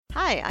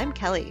Hi, I'm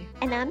Kelly.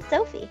 And I'm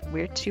Sophie.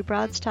 We're two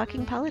broads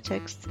talking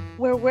politics.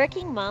 We're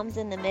working moms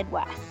in the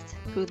Midwest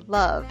who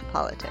love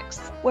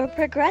politics. We're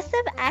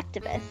progressive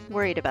activists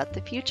worried about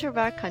the future of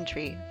our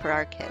country for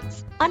our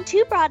kids. On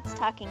Two Broads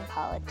Talking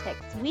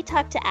Politics, we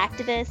talk to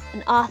activists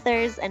and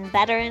authors and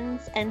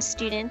veterans and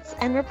students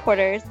and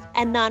reporters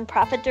and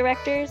nonprofit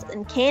directors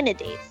and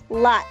candidates.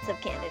 Lots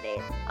of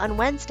candidates. On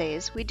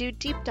Wednesdays, we do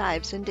deep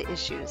dives into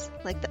issues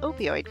like the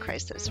opioid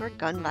crisis or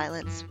gun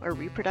violence or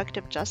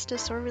reproductive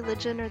justice or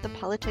religion or the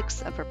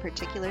politics of a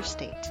particular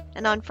state.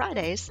 And on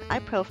Fridays, I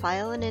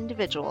profile an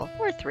individual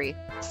or three.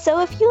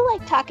 So if you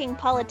like talking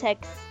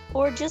politics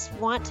or just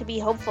want to be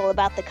hopeful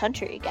about the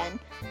country again,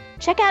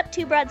 check out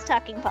Two Broads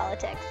Talking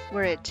Politics.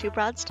 We're at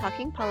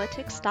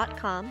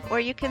twobroadstalkingpolitics.com, or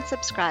you can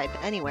subscribe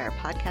anywhere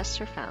podcasts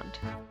are found.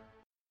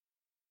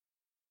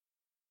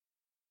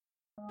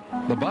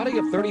 The body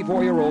of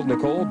 34-year-old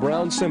Nicole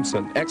Brown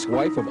Simpson,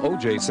 ex-wife of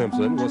O.J.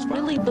 Simpson, was found.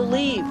 Really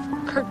believe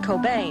Kurt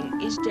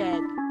Cobain is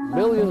dead.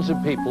 Millions of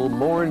people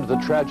mourned the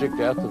tragic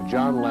death of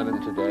John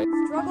Lennon today.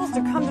 Struggles to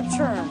come to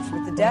terms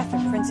with the death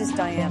of Princess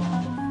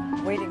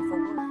Diana, waiting for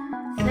word.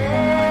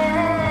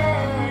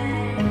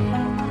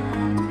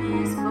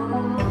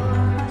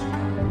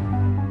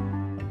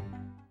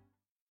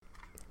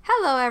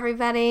 Hello,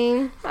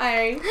 everybody.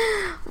 Hi.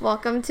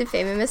 Welcome to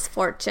Fame and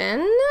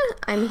Misfortune.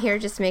 I'm here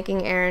just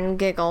making Erin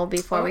giggle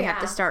before we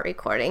have to start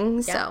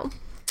recording, so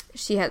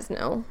she has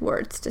no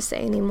words to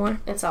say anymore.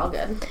 It's all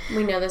good.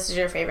 We know this is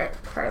your favorite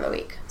part of the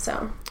week,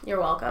 so you're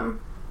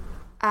welcome.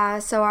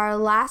 So our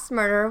last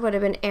murder would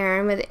have been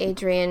Erin with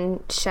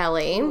Adrienne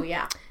Shelley. Oh,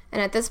 yeah.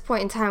 And at this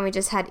point in time, we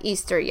just had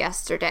Easter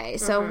yesterday.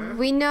 So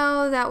we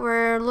know that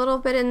we're a little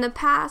bit in the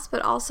past,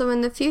 but also in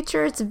the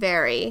future. It's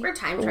very We're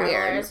time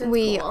travelers.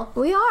 Weird. Cool.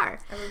 We are.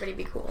 Everybody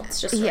be cool. It's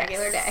just a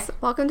regular day.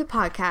 Welcome to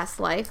podcast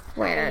life,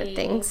 where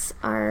things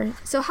are...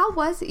 So how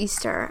was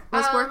Easter?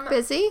 Was work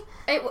busy?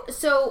 I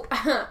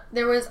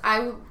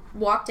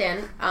walked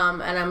in,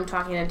 and I'm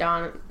talking to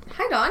Dawn.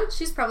 Hi, Dawn.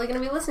 She's probably going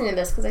to be listening to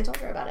this because I told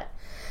her about it.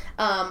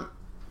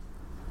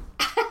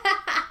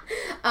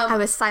 I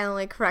was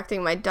silently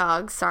correcting my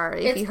dog.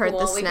 Sorry if you heard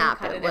the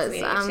snap. It was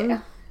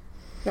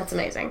That's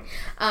amazing.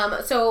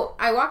 So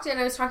I walked in,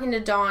 I was talking to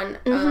Dawn,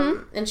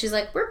 and she's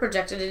like, we're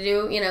projected to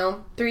do,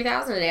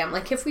 3,000 a day. I'm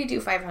like, if we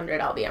do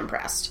 500, I'll be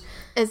impressed.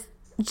 Is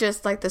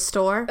just like the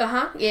store?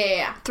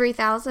 Yeah.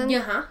 3,000?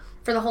 Yeah,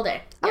 for the whole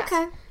day. Yes.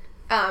 Okay.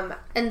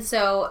 And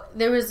so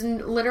there was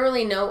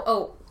literally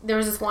there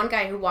was this one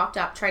guy who walked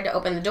up, tried to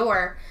open the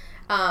door,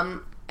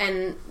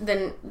 and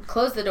then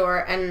closed the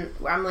door, and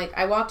I'm like,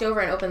 I walked over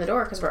and opened the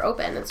door because we're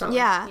open. It's not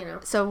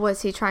So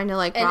was he trying to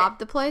rob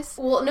the place?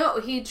 Well, no,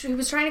 he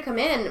was trying to come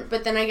in,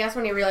 but then I guess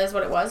when he realized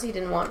what it was, he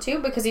didn't want to,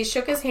 because he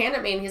shook his hand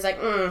at me and he's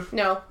like,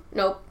 no,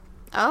 nope.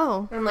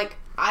 Oh. And I'm like,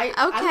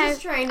 I'm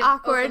just trying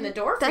to open the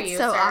door for you,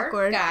 so sir,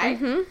 awkward.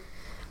 Guy.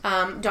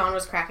 Dawn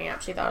was cracking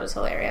up. She thought it was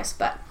hilarious,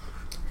 but...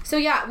 So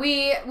yeah,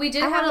 we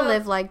did. I want to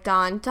live like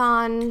Dawn.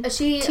 Dawn,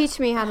 teach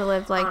me how to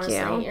live like honestly,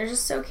 you. You're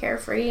just so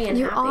carefree and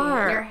you happy.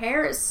 Are. Your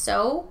hair is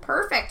so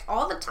perfect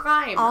all the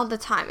time. All the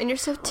time, and you're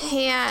so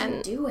tan.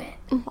 You do it.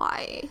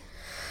 Why?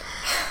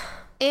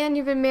 And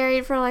you've been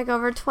married for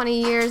over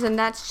 20 years, and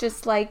that's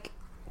just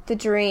the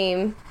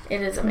dream.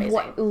 It is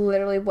amazing.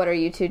 What are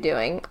you two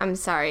doing? I'm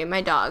sorry,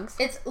 my dogs.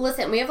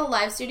 Listen, we have a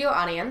live studio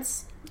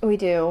audience. We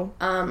do.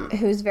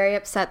 Who's very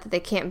upset that they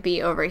can't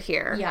be over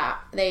here. Yeah,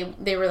 they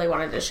really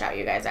wanted to shout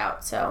you guys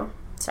out, so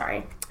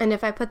sorry. And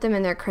if I put them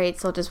in their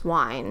crates, they'll just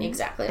whine.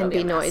 Exactly. And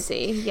be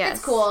noisy. Yes.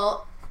 It's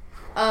cool.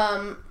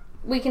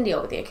 We can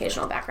deal with the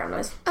occasional background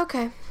noise.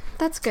 Okay.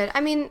 That's good. I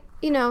mean,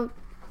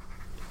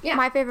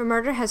 My Favorite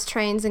Murder has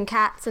trains and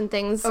cats and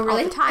things all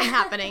the time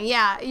happening.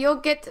 Yeah, you'll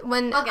get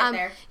when I'll get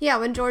there. Yeah,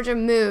 when Georgia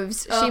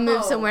moves, she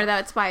moves somewhere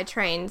that's by a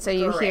train, so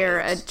you hear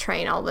a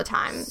train all the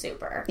time.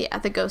 Super. Yeah,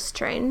 the ghost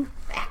train.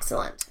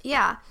 Excellent.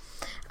 Yeah.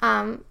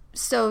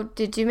 So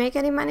did you make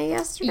any money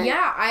yesterday?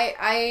 Yeah,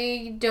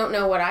 I don't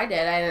know what I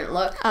did. I didn't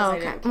look. Oh,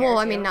 okay. Well,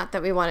 I mean, not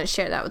that we want to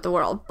share that with the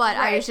world, but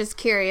I was just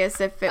curious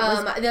if it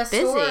was the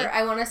busy. store,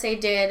 I want to say,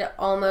 did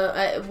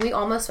almost. We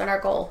almost met our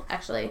goal,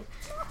 actually.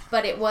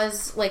 But it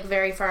was,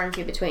 very far and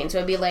few between. So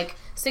it'd be,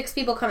 6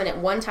 people coming at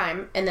one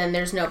time, and then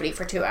there's nobody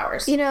for 2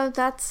 hours.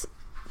 That's...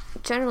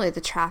 Generally,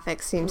 the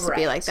traffic seems to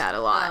be like that a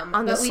lot.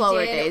 On the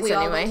slower days, we anyway. We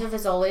all went to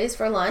Fazoli's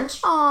for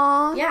lunch.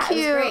 Aww, yeah, cute.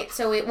 It was great.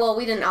 So,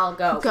 we didn't all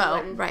go. We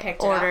went and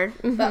picked ordered.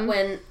 It up. But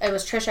when it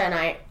was Trisha and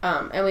I,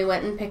 and we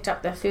went and picked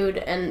up the food,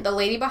 and the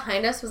lady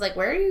behind us was like,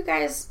 why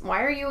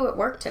are you at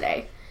work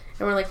today?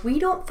 And we're like, we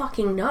don't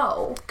fucking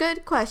know.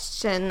 Good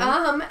question.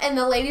 And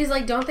the lady's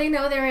like, don't they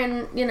know they're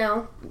in,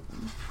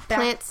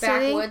 Plant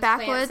City?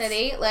 Plant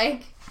City?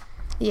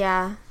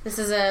 Yeah. This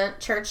is a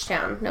church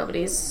town.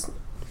 Nobody's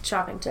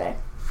shopping today.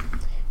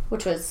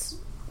 Which was,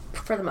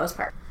 for the most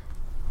part.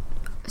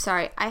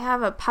 Sorry, I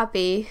have a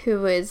puppy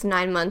who is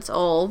 9 months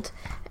old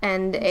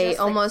and a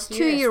almost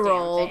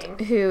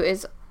 2-year-old who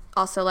is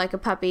also like a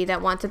puppy that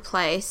want to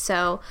play.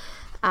 So,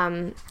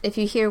 if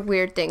you hear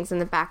weird things in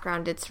the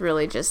background, it's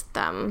really just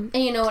them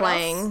and you know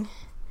playing. What else?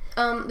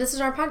 this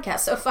is our podcast,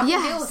 so fucking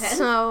deal with it.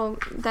 So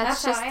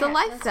that's just the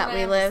life that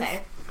we live.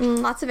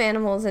 Lots of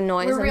animals and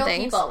noise We're and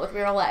things. We're real people with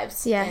real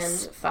lives.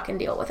 Yes. And fucking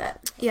deal with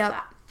it. Yep.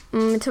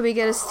 Until we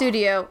get a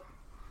studio.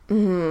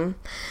 I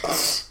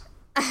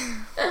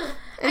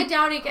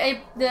doubt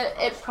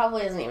it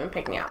probably isn't even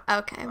picking up.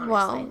 Okay, honestly.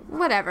 well,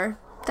 whatever.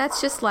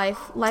 That's just life.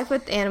 Life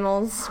with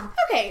animals.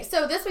 Okay,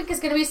 so this week is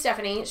going to be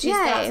Stephanie. She's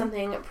got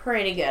something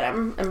pretty good,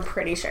 I'm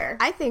pretty sure.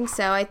 I think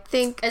so. I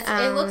think...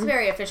 it looks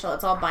very official.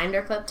 It's all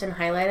binder clipped and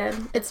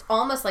highlighted. It's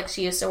almost like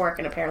she used to work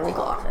in a paralegal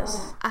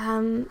office.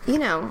 You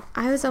know,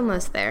 I was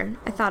almost there.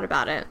 I thought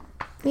about it.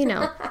 You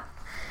know.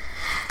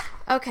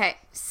 Okay,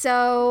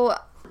 so...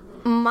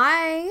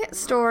 my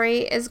story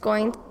is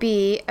going to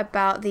be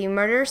about the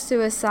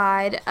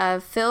murder-suicide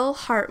of Phil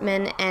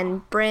Hartman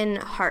and Bryn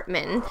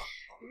Hartman.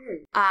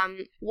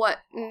 What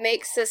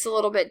makes this a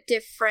little bit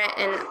different,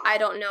 and I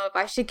don't know if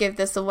I should give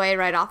this away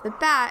right off the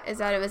bat, is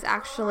that it was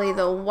actually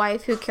the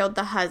wife who killed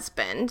the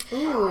husband.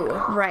 Ooh.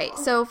 Right.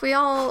 So if we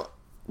all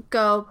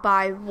go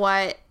by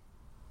what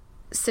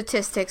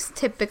statistics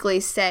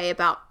typically say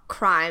about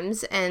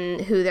crimes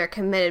and who they're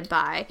committed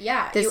by,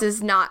 this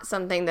is not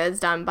something that is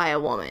done by a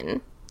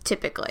woman.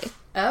 Typically.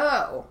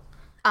 Oh.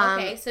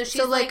 Okay, so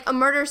she's like a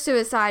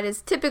murder-suicide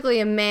is typically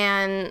a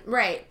man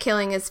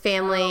killing his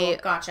family,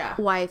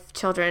 wife,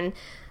 children.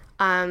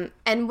 And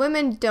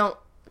women don't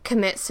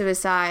commit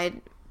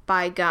suicide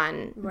by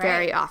gun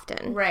very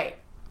often. Right.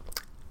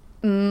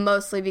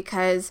 Mostly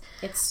because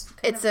it's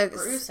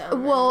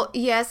gruesome. Well,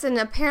 yes, and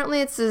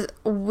apparently it's a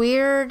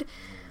weird,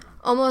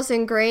 almost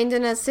ingrained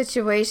in a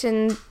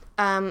situation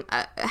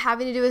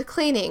having to do with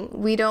cleaning.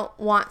 We don't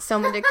want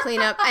someone to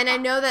clean up. And I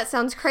know that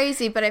sounds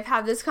crazy, but I've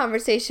had this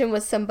conversation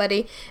with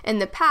somebody in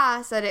the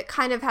past that it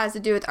kind of has to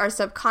do with our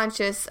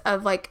subconscious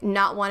of like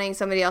not wanting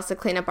somebody else to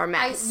clean up our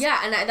mess.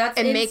 That's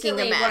and making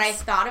a mess. What I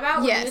thought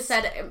about when you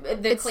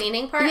said the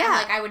cleaning part. Yeah. I'm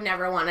like, I would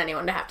never want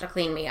anyone to have to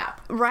clean me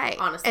up. Right.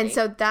 Honestly. And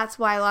so that's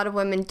why a lot of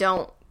women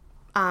don't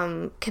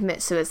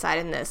commit suicide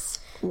in this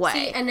way.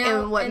 See,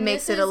 and what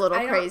makes it a little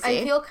crazy.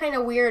 I feel kind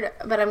of weird,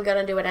 but I'm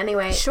gonna do it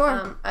anyway.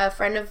 Sure. A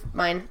friend of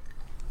mine,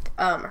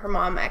 her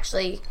mom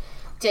actually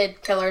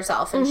did kill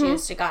herself, and she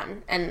used a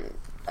gun, and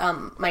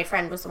my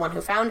friend was the one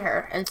who found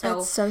her, and so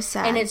that's so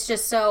sad, and it's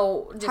just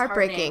so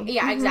heartbreaking.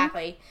 Yeah,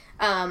 exactly.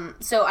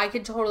 So I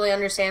could totally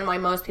understand why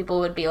most people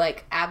would be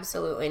like,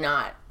 absolutely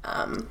not.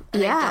 And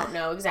I don't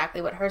know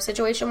exactly what her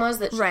situation was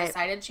that she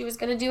decided she was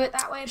going to do it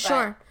that way. But,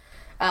 sure.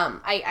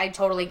 I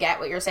totally get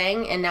what you're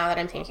saying, and now that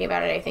I'm thinking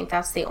about it, I think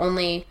that's the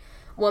only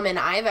woman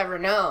I've ever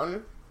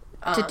known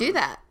to do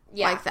that.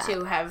 Yeah, like that.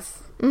 To have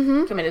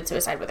committed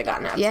suicide with a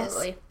gun.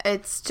 Absolutely. Yes,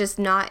 it's just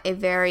not a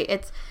very.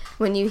 It's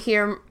when you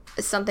hear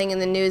something in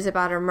the news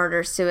about a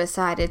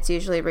murder-suicide, it's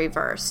usually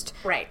reversed.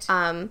 Right.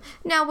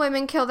 Now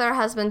women kill their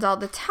husbands all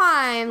the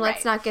time.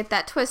 Let's not get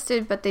that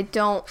twisted, but they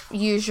don't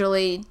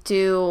usually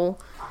do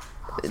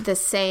the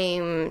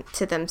same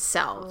to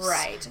themselves.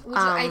 Right. Which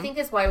I think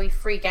is why we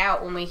freak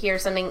out when we hear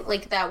something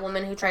like that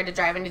woman who tried to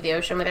drive into the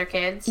ocean with her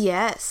kids.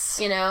 Yes.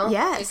 You know?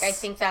 Yes. Like, I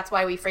think that's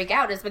why we freak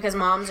out, is because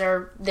moms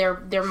are,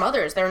 they're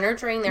mothers. They're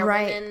nurturing their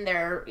women.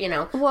 They're, you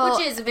know,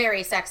 which is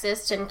very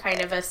sexist and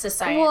kind of a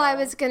societal. Well, I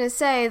was going to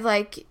say,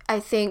 like, I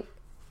think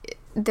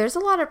there's a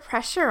lot of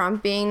pressure on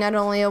being not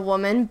only a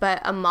woman,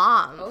 but a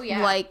mom. Oh,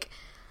 yeah. Like,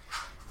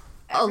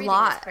 everything a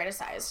lot is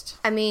criticized.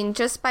 I mean,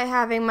 just by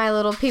having my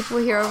little people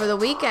here over the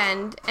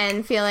weekend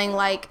and feeling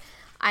like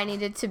I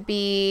needed to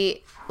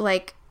be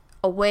like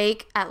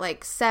awake at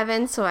like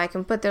 7 so I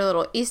can put their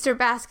little Easter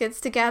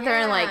baskets together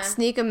and like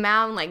sneak them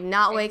out and like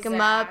not wake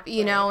them up,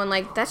 you know, and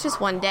like that's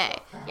just one day.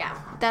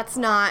 Yeah. That's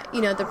not,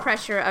 you know, the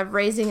pressure of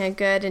raising a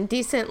good and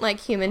decent like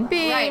human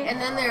being. Right, and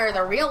then there are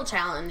the real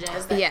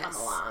challenges that come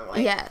along. Like,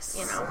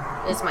 you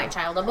know, is my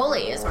child a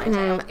bully? Is my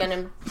child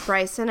gonna...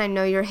 Bryson, I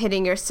know you're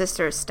hitting your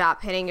sisters.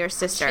 Stop hitting your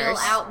sisters. Chill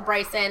out,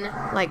 Bryson.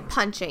 Like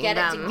punching them.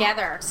 Get it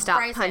together. Stop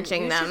Bryson,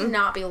 punching them. You should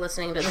not be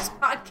listening to this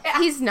podcast.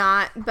 He's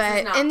not,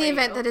 but in the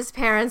event that his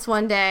parents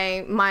one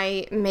day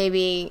might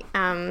maybe,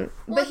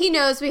 but he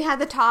knows we had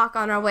the talk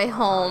on our way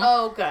home.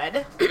 Oh,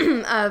 good.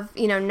 Of,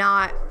 you know,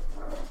 not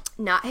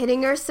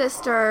hitting your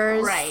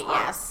sisters. Right,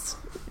 yes.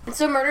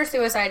 So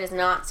murder-suicide is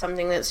not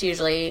something that's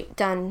usually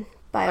done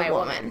by a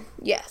woman.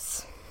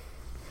 Yes.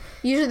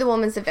 Usually the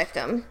woman's the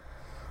victim,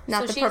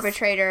 not the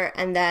perpetrator,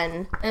 and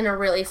then... in a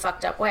really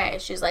fucked up way.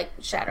 She's, like,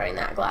 shattering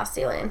that glass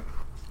ceiling.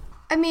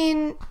 I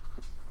mean,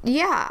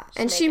 yeah.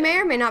 And she may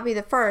or may not be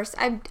the first.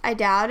 I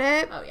doubt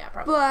it. Oh, yeah,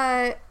 probably.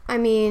 But, I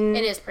mean...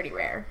 it is pretty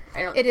rare.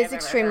 It is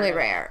extremely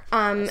rare.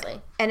 And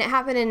it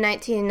happened in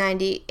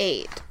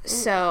 1998,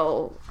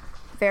 so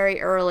very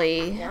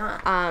early.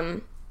 Yeah.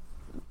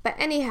 But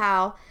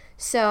anyhow,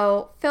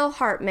 so Phil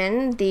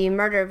Hartman, the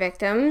murder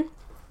victim...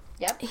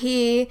 Yep.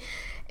 He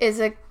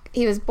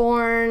was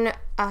born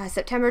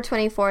September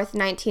 24th,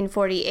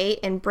 1948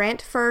 in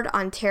Brantford,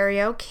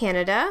 Ontario,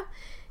 Canada.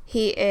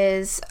 He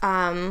is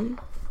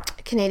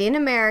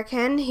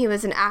Canadian-American. He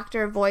was an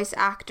actor, voice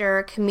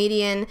actor,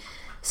 comedian,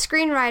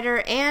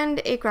 screenwriter,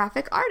 and a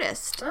graphic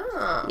artist.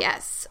 Oh.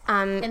 Yes.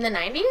 In the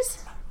 90s?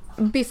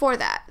 before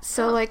that.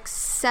 So like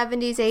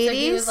 70s, 80s. So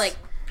he was like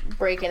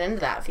breaking into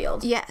that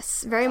field.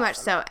 Yes, very much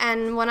so.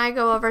 And when I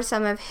go over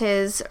some of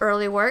his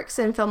early works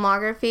and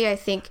filmography, I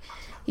think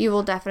you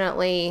will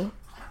definitely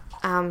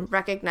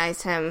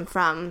recognize him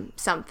from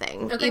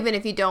something. Okay. Even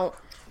if you don't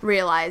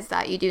realize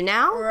that you do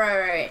now.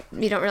 Right.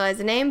 You don't realize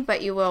the name,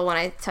 but you will when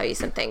I tell you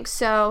something.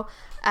 So,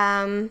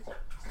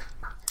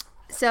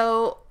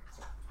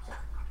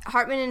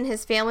 Hartman and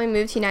his family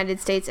moved to the United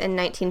States in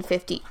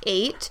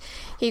 1958.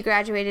 He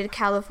graduated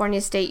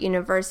California State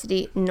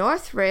University,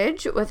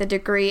 Northridge with a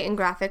degree in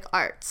graphic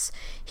arts.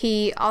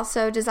 He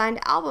also designed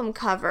album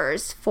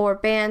covers for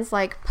bands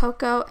like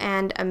Poco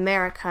and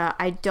America.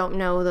 I don't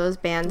know those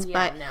bands,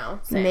 but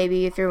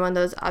maybe if you're one of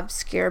those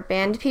obscure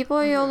band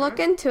people, you'll look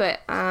into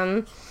it.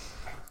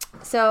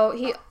 So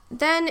he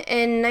then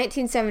in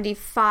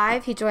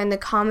 1975 he joined the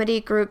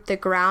comedy group The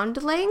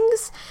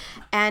Groundlings,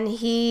 and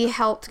he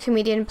helped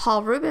comedian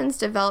Paul Reubens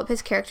develop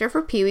his character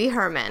for Pee Wee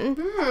Herman.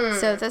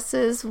 So this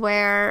is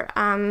where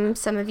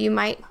some of you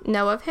might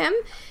know of him.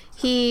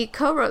 He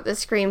co-wrote the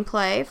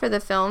screenplay for the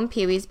film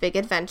Pee Wee's Big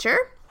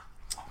Adventure,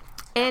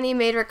 and he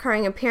made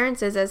recurring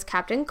appearances as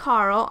Captain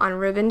Carl on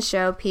Reubens'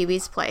 show Pee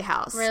Wee's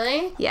Playhouse.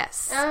 Really?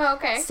 Yes. Oh,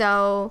 okay.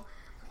 So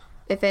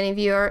if any of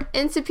you are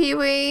into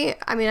Pee-wee,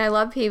 I mean, I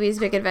loved Pee-wee's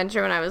Big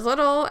Adventure when I was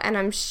little,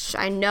 and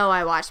I know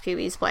I watched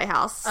Pee-wee's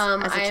Playhouse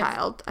as a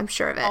child. I'm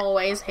sure of it.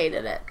 Always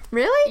hated it.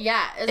 Really?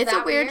 Yeah. It's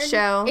a weird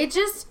show. It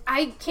just,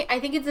 I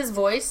think it's his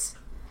voice.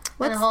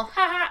 What's and the whole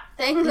ha-ha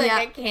thing. Like,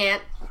 I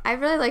can't. I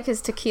really like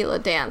his tequila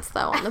dance,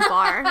 though, on the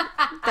bar.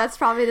 That's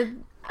probably the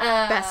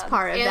best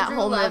part of Andrew that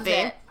whole loves movie.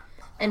 It,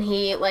 and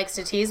he likes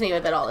to tease me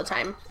with it all the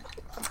time.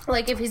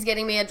 Like, if he's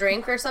getting me a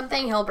drink or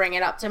something, he'll bring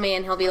it up to me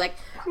and he'll be like,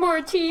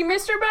 "More tea,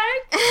 Mr.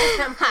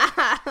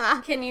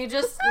 Bank?" Can you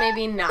just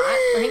maybe not,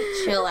 like,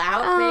 chill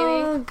out,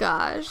 maybe? Oh,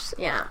 gosh.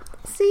 Yeah.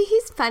 See,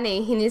 he's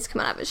funny. He needs to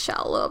come out of his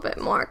shell a little bit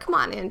more. Come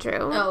on, Andrew.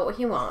 Oh,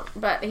 he won't,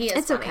 but he is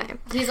It's funny. okay.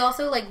 He's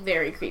also, like,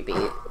 very creepy.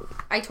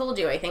 I told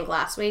you, I think,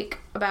 last week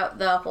about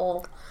the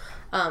whole...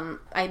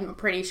 I'm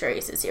pretty sure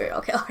he's a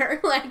serial killer.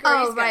 Like,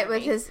 oh, right,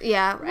 with his,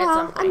 yeah. At Well,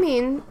 some point. I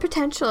mean,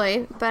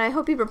 potentially, but I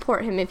hope you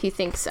report him if you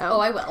think so. Oh,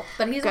 I will.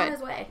 But he's on Good.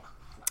 his way.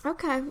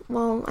 Okay,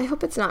 well, I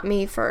hope it's not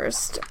me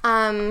first.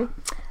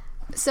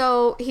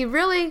 So he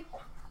really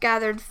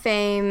gathered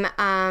fame,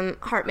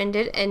 Hartman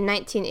did, in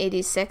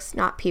 1986,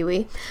 not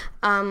Pee-wee,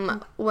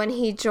 when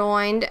he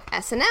joined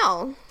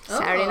SNL,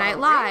 Saturday Night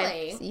Live.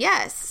 Really?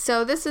 Yes,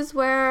 so this is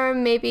where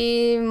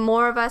maybe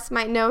more of us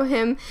might know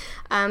him.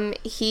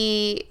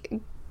 He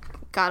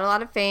got a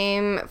lot of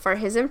fame for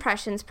his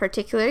impressions,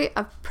 particularly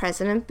of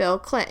President Bill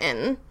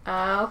Clinton.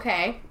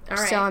 Okay. All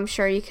right. So I'm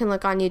sure you can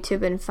look on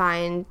YouTube and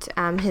find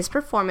his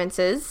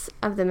performances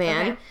of the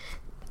man.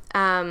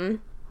 Okay.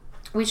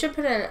 We should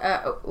put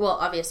well,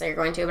 obviously you're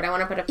going to, but I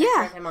want to put a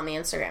picture of him on the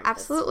Instagram.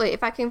 Absolutely.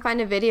 If I can find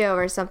a video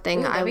or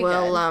something, I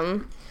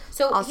will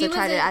so also he was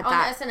try to add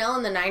that. on SNL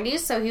in the 90s,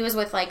 so he was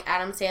with, like,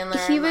 Adam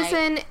Sandler. He and, was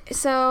like,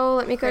 so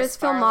let me go to his Chris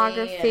Farley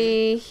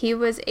filmography. He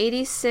was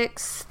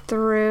 86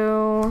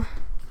 through,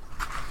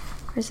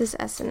 where's his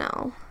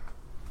SNL?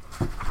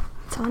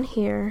 It's on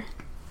here.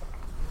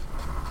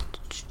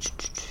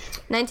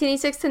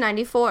 1986 to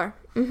 94.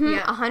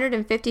 Yeah.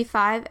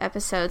 155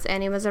 episodes,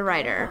 and he was a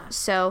writer.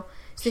 So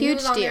he huge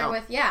was on deal.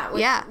 there with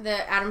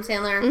the Adam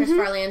Sandler and Chris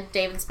Farley and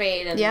David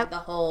Spade and the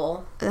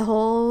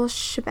whole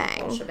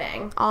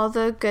shebang. All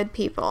the good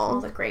people.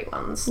 All the great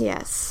ones.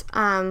 Yes.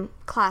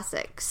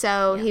 Classic.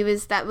 So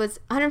that was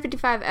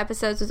 155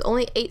 episodes with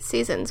only 8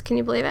 seasons. Can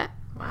you believe it?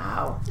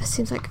 Wow. It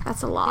seems like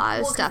that's a lot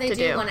of stuff to do.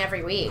 They do one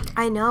every week.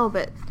 I know,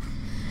 but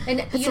and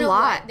it's you know a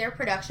lot. What? Their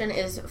production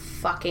is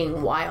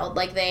fucking wild.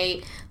 Like to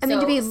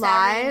be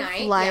live,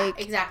 yeah,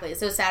 exactly.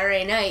 So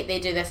Saturday night they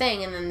do the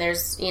thing, and then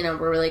there's a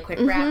really quick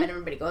wrap, and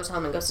everybody goes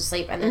home and goes to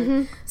sleep, and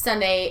then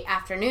Sunday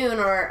afternoon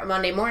or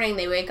Monday morning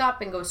they wake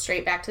up and go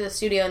straight back to the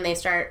studio and they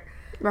start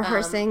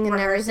rehearsing and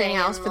everything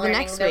else for the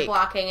next week,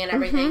 blocking and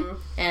everything,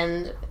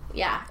 and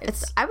yeah,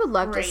 I would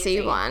love to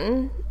see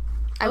one.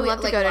 I would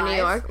love to go to New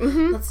York.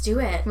 Let's do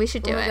it. We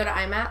should do it. Go to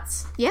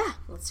IMATS? Yeah.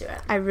 Let's do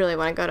it. I really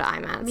want to go to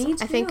IMATS. Me too.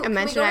 I think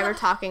Amensh and I were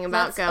talking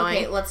about going.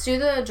 Okay, let's do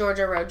the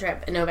Georgia road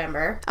trip in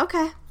November.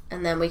 Okay.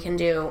 And then we can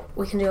do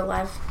a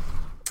live,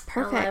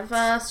 perfect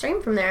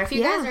stream from there. If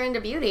you guys are into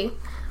beauty,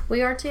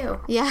 we are too.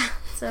 Yeah.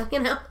 So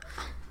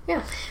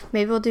yeah.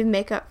 Maybe we'll do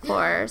makeup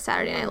for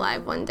Saturday Night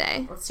Live one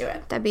day. Let's do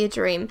it. That'd be a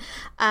dream.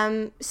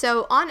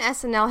 So on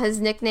SNL, his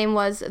nickname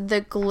was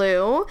The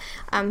Glue.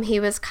 He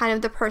was kind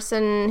of the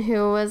person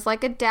who was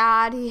like a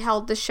dad. He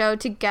held the show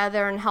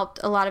together and helped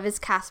a lot of his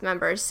cast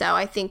members. So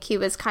I think he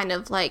was kind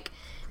of like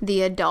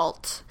the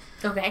adult.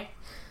 Okay.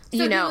 So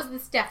he was the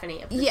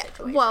Stephanie of the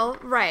situation. Well,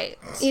 right.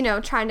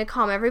 Trying to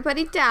calm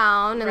everybody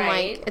down and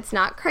like it's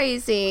not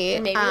crazy.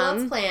 And maybe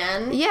let's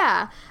plan.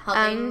 Yeah.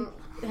 Helping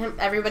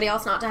everybody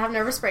else not to have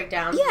nervous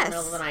breakdowns in the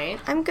middle of the night.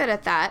 I'm good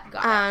at that.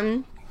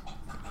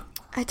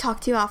 I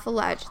talked to you off a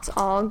ledge. It's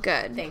all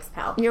good. Thanks,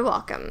 pal. You're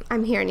welcome.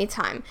 I'm here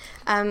anytime.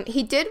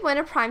 He did win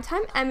a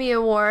Primetime Emmy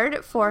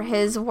Award for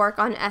his work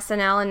on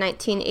SNL in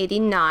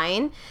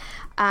 1989.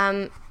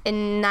 In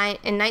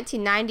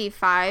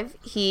 1995,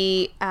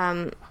 he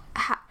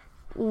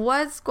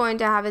was going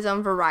to have his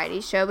own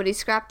variety show, but he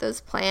scrapped those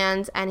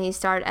plans and he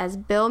starred as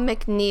Bill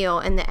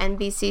McNeil in the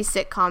NBC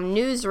sitcom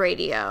News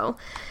Radio.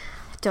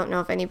 I don't know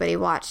if anybody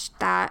watched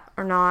that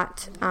or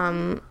not.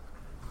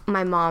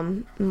 My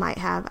mom might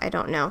have. I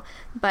don't know.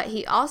 But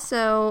he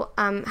also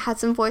had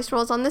some voice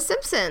roles on The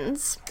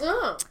Simpsons.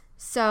 Oh.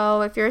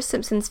 So if you're a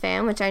Simpsons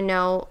fan, which I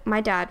know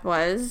my dad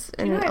was,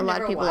 and a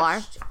lot of people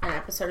are. An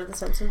episode of The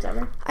Simpsons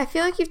ever? I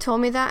feel like you've told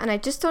me that, and I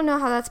just don't know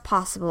how that's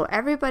possible.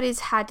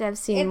 Everybody's had to have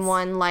seen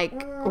one,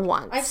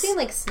 once. I've seen,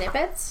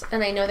 snippets,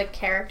 and I know the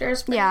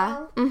characters pretty Yeah.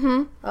 well.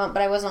 Mm-hmm. But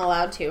I wasn't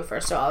allowed to,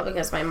 first of all,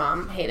 because my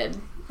mom hated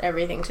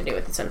everything to do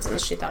with The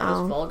Simpsons. She thought it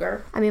was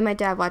vulgar. I mean, my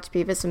dad watched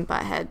Beavis and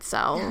Butthead,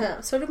 so...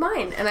 So did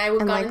mine. And I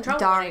got in trouble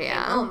Daria. when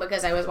I came home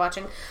because I was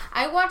watching...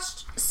 I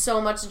watched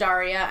so much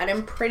Daria, and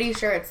I'm pretty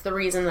sure it's the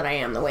reason that I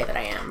am the way that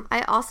I am.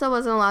 I also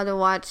wasn't allowed to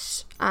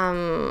watch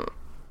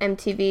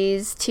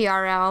MTV's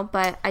TRL,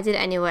 but I did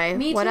anyway.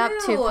 Me What too. Up,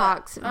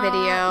 Tupac's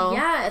video.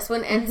 Yes,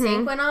 when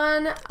NSYNC went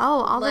on.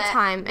 Oh, all the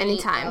time,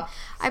 anytime. Oh,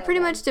 I pretty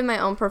much did my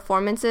own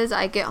performances.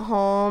 I get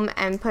home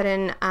and put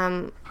in...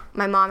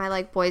 my mom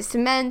had Boys to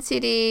Men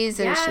CDs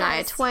and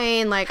Shania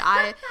Twain,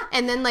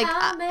 and then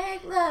I'll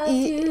make love to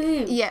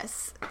you.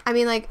 yes, I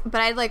mean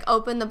but I'd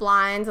open the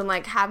blinds and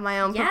have my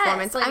own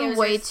performance. I'm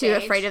way too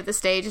afraid of the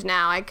stage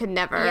now. I could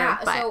never. Yeah,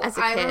 but so as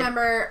a kid, I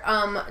remember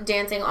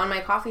dancing on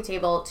my coffee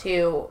table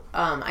to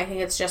I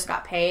think it's Just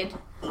Got Paid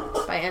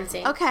by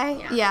NSYNC. Okay,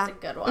 yeah. That's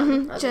a good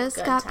one. That was Just a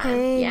good Got time.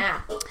 Paid.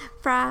 Yeah.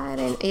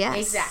 Friday. Yes,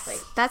 Exactly.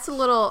 That's a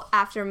little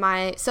after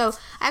my. So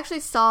I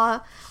actually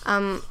saw.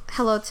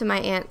 Hello to my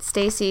Aunt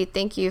Stacy.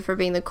 Thank you for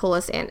being the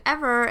coolest aunt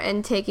ever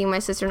and taking my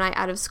sister and I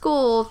out of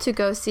school to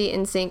go see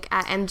NSYNC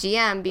at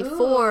MGM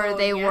before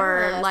they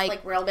were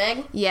real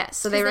big. Yes,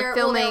 so they were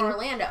filming in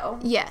Orlando.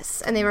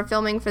 Yes, and they were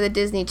filming for the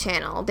Disney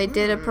Channel. They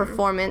did a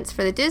performance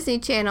for the Disney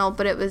Channel,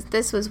 but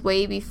this was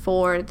way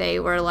before they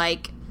were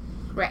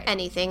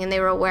anything, and they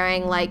were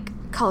wearing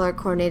color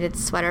coordinated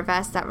sweater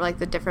vests that were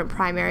the different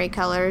primary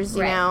colors,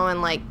 you know,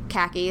 and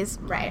khakis.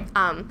 Right.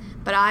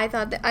 But I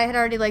thought that I had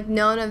already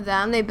known of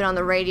them. They'd been on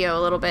the radio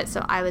a little bit,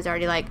 so I was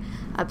already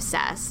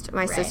obsessed.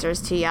 My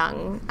sister's too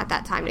young at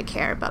that time to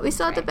care, but we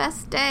still had the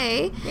best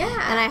day.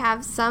 Yeah. And I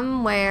have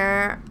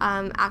somewhere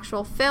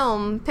actual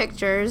film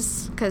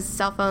pictures because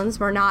cell phones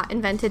were not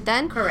invented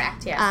then.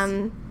 Correct.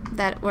 Yes.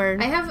 That were.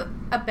 I have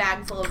a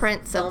bag full of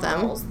prints of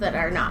them rolls that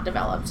are not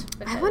developed.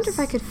 I wonder if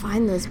I could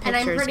find those pictures.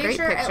 And I'm pretty Great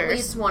sure pictures. at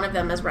least one of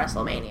them is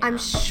WrestleMania. I'm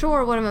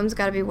sure one of them's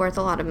got to be worth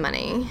a lot of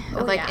money.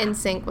 Oh, of yeah.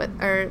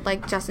 NSYNC or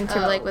Justin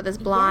Timberlake with his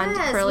blonde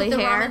curly with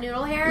the hair. ramen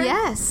noodle hair.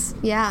 Yes,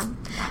 yeah.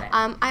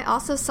 I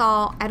also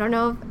saw. I don't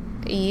know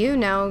if you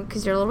know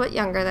because you're a little bit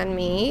younger than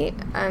me,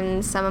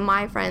 and some of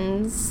my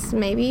friends,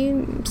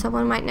 maybe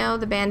someone might know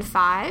the band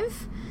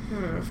Five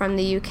from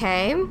the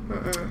UK.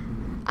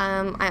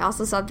 I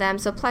also saw them.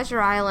 So Pleasure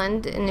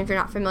Island, and if you're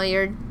not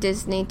familiar,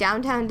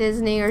 Downtown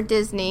Disney or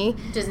Disney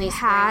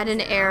had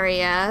an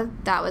area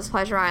that was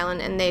Pleasure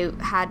Island, and they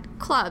had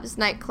clubs,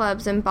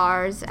 nightclubs and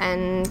bars,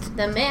 and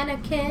The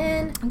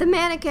Mannequin.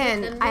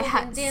 I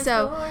had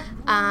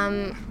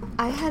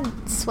I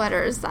had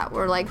sweaters that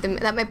were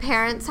that my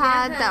parents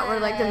had that were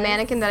the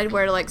mannequin that I'd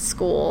wear to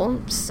school.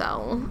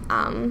 So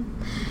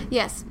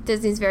yes,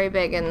 Disney's very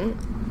big in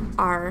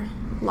our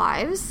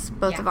lives,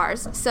 both of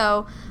ours.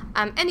 So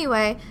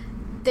anyway,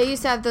 they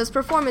used to have those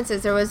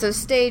performances. There was a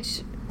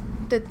stage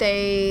that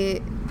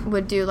they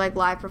would do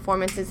live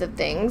performances of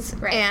things,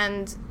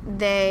 and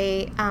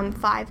they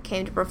Five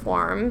came to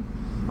perform.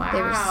 Wow.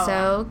 They were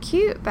so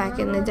cute back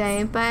in the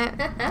day, but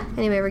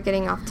anyway, we're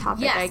getting off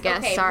topic. Yes, I guess.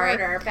 Okay, Sorry.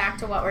 Murder. Back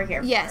to what we're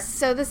here for. Yes.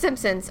 So The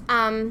Simpsons.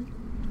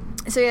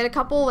 So he had a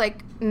couple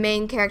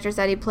main characters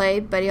that he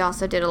played, but he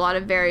also did a lot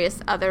of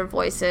various other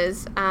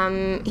voices.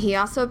 He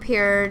also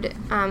appeared.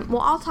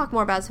 I'll talk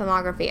more about his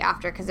filmography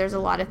after because there's a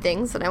lot of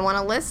things that I want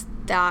to list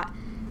that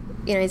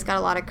he's got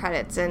a lot of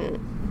credits, and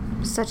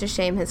such a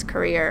shame his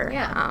career.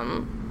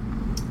 Yeah.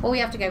 Well, we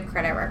have to give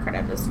credit where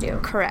credit is due.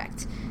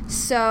 Correct.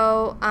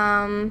 So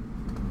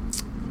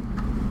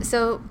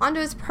onto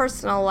his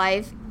personal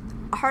life.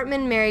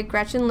 Hartman married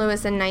Gretchen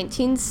Lewis in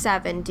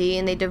 1970,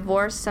 and they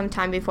divorced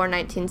sometime before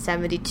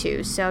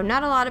 1972. So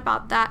not a lot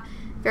about that.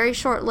 Very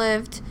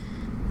short-lived.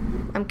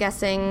 I'm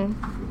guessing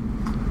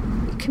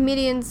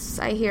comedians,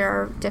 I hear,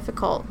 are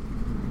difficult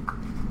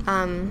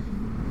to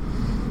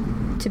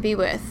be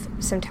with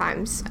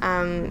sometimes.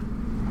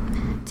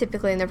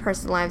 Typically in their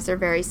personal lives, they're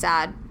very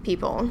sad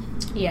people.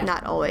 Yeah.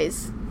 Not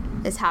always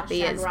as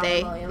happy as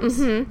they.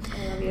 Mm-hmm.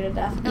 I love you to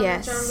death.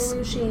 Yes.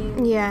 John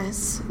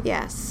Belushi.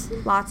 Yes.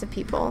 Lots of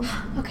people.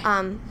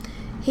 Okay.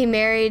 He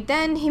married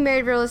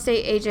real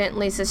estate agent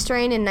Lisa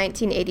Strain in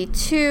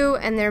 1982,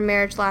 and their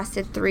marriage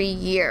lasted 3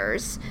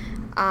 years.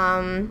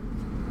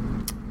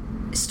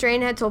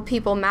 Strain had told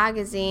People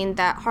magazine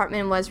that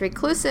Hartman was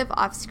reclusive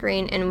off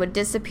screen and would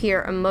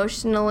disappear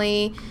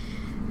emotionally.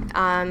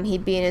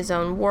 He'd be in his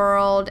own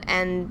world,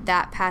 and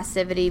that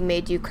passivity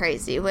made you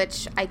crazy,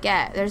 which I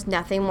get. There's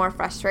nothing more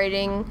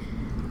frustrating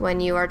when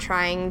you are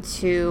trying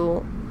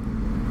to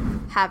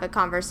have a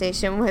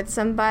conversation with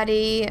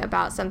somebody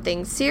about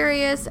something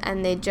serious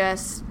and they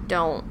just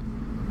don't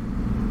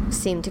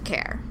seem to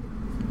care.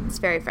 It's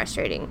very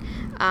frustrating.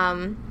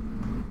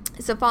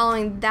 So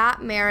following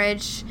that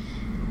marriage,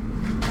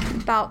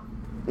 about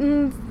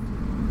a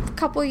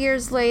couple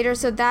years later,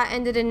 so that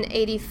ended in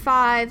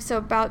 85, so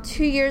about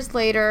 2 years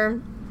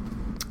later,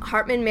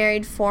 Hartman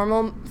married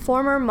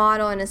former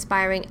model and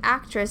aspiring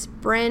actress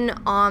Bryn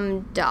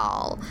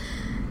Omdahl.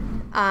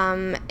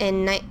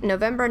 In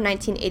November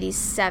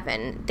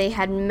 1987. They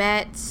had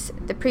met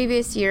the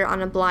previous year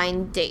on a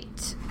blind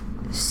date.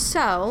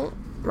 So,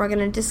 we're going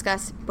to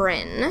discuss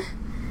Bryn.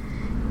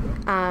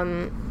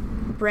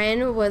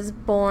 Bryn was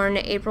born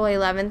April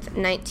 11th,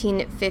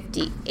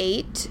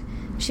 1958.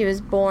 She was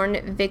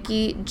born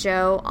Vicky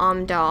Jo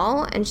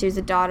Omdahl, and she was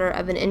the daughter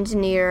of an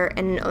engineer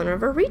and an owner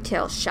of a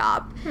retail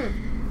shop.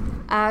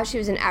 She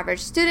was an average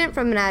student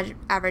from an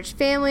average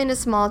family in a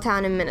small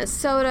town in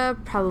Minnesota,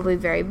 probably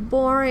very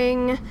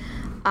boring.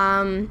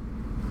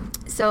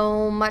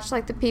 So much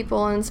like the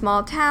people in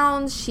small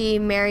towns, she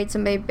married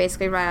somebody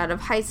basically right out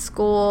of high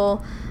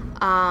school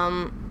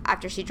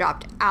after she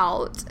dropped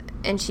out,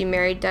 and she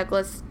married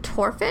Douglas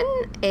Torfin,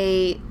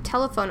 a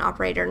telephone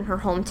operator in her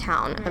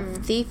hometown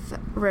of Thief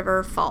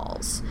River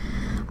Falls.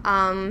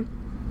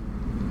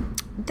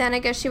 Then I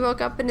guess she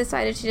woke up and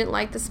decided she didn't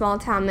like the small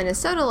town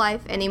Minnesota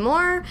life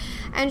anymore,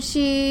 and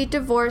she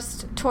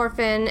divorced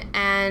Torfin,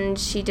 and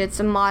she did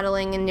some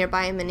modeling in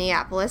nearby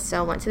Minneapolis,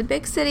 so went to the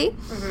big city.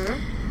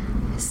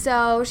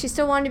 So she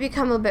still wanted to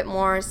become a bit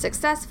more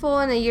successful,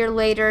 and a year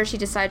later she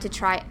decided to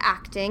try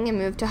acting and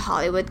moved to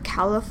Hollywood,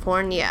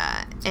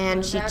 California.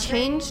 And she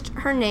changed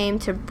her name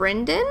to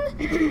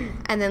Bryndon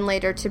and then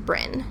later to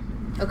Bryn.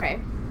 Okay.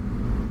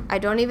 I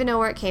don't even know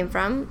where it came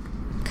from,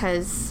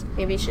 because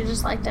maybe she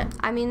just liked it.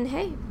 I mean,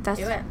 hey, that's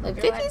do it. Live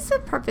your Vicky's life.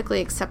 A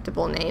perfectly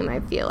acceptable name, I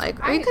feel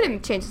like. I We could agree.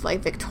 have changed it to,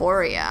 like,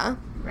 Victoria.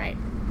 Right.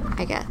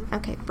 I guess.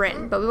 Okay,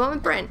 Bryn. But we went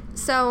with Bryn.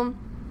 So,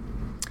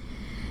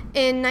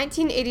 in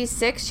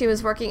 1986, she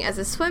was working as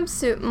a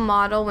swimsuit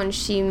model when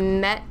she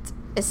met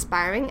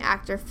aspiring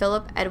actor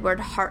Philip Edward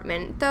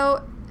Hartman.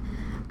 Though,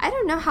 I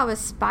don't know how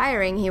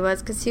aspiring he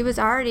was, because he was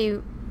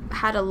already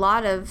had a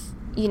lot of,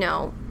 you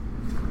know,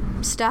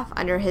 stuff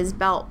under his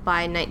belt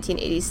by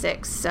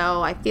 1986.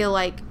 So, I feel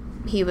like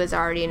he was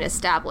already an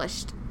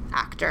established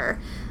actor.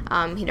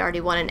 He'd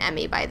already won an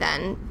Emmy by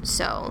then.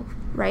 So,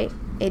 right?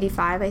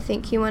 85, I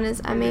think he won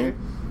his Emmy.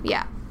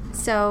 Yeah.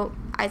 So,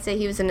 I'd say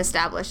he was an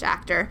established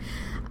actor.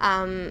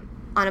 On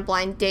a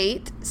blind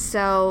date,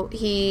 so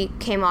he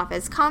came off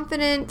as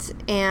confident,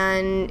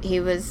 and he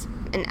was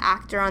an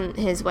actor on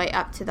his way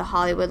up to the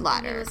Hollywood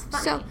ladder. He was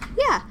funny. So,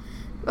 yeah,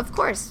 of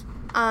course.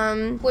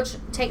 Which,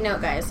 take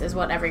note, guys, is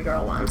what every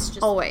girl wants.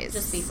 Just, Always.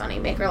 Just be funny.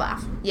 Make her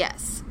laugh.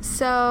 Yes.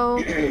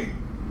 So,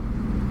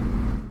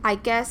 I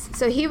guess,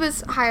 so he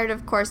was hired,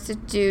 of course, to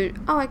do,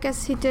 I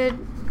guess he did,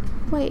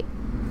 wait,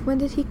 when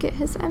did he get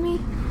his Emmy?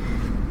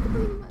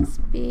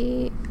 Must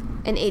be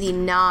in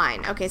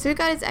 89. Okay, so he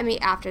got his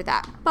Emmy after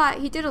that, but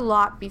he did a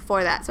lot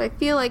before that, so I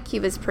feel like he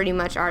was pretty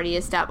much already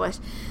established.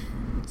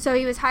 So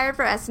he was hired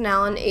for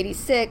SNL in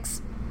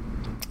 86,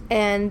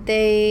 and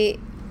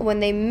when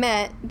they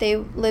met, they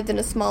lived in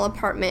a small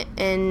apartment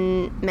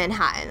in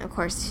Manhattan. Of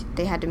course,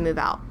 they had to move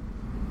out.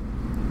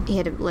 He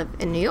had to live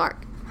in New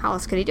York. How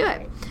else could he do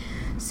it?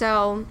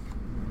 So,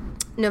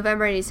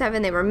 November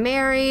 87, they were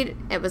married.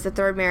 It was the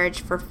third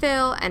marriage for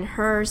Phil and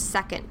her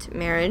second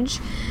marriage.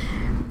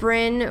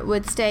 Bryn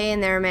would stay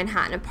in their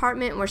Manhattan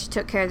apartment where she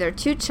took care of their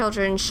two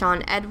children,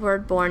 Sean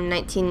Edward, born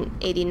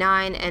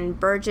 1989, and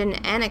Burgeon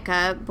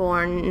Annika,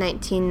 born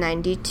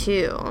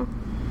 1992.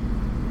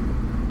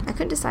 I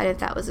couldn't decide if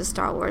that was a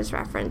Star Wars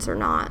reference or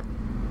not.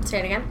 Say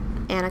it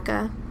again.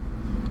 Annika.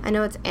 I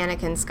know it's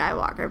Anakin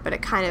Skywalker, but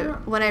it kind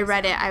of, when I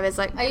read it, I was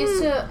like, I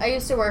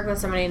used to work with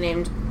somebody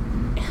named,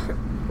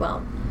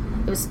 well,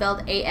 it was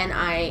spelled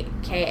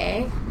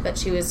Anika, but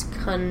she was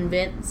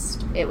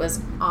convinced it was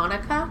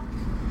Annika.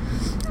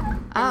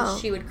 And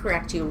she would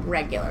correct you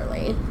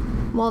regularly.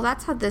 Well,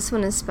 that's how this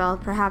one is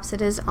spelled. Perhaps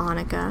it is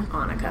Annika.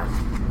 Annika.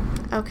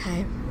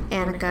 Okay.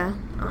 Annika.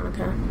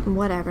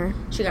 Whatever.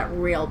 She got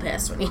real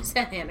pissed when you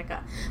said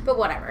Annika. But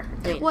whatever.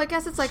 I mean, well, I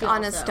guess it's like she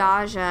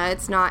Anastasia.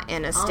 It's not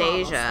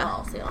Anastasia.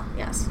 Also,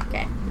 yes.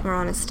 Okay. Or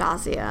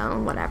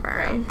Anastasia. Whatever.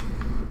 Right.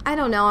 I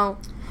don't know.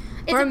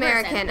 It's We're a person.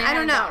 American. They I had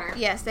don't a know. daughter.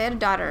 Yes, they had a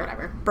daughter.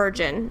 Whatever.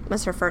 Burgeon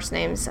was her first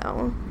name,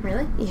 so.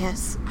 Really?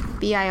 Yes.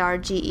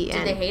 Birgen.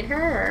 Did they hate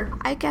her? Or?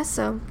 I guess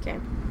so. Okay.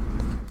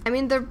 I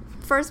mean, the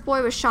first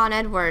boy was Sean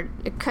Edward.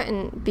 It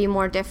couldn't be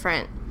more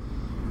different.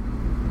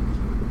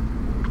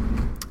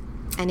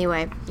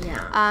 Anyway.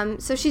 Yeah.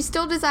 So she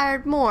still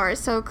desired more,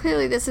 so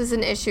clearly this is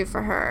an issue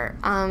for her.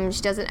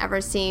 She doesn't ever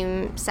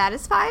seem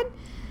satisfied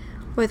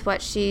with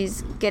what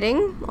she's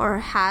getting or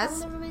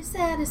has. I'll never be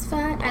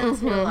satisfied. I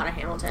listen to a lot of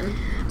Hamilton.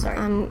 Sorry.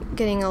 I'm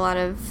getting a lot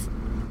of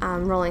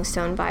Rolling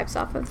Stone vibes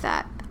off of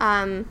that.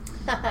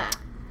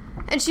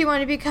 And she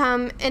wanted to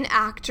become an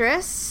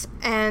actress,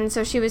 and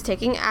so she was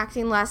taking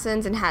acting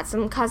lessons and had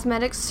some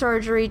cosmetic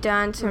surgery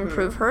done to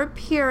improve her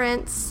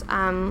appearance.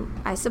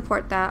 I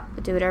support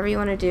that. Do whatever you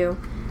want to do.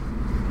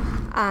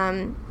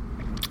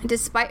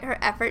 Despite her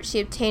efforts, she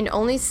obtained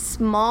only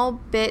small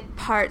bit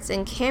parts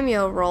and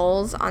cameo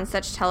roles on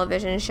such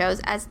television shows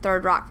as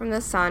Third Rock from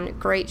the Sun.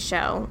 Great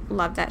show.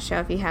 Love that show.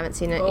 If you haven't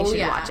seen it, you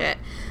should watch it.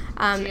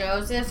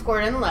 Joseph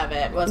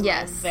Gordon-Levitt was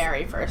my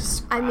very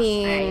first crush. I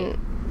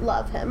mean,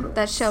 love him.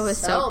 That show was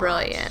so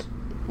brilliant.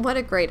 What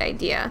a great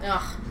idea.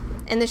 Ugh.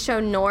 And the show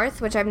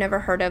North, which I've never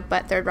heard of,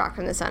 but Third Rock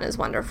from the Sun is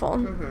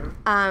wonderful.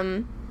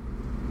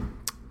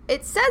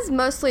 It says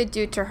mostly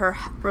due to her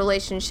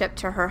relationship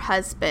to her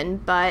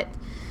husband, but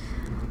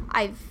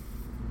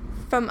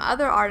from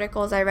other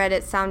articles I read,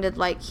 it sounded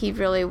like he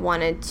really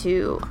wanted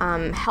to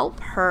help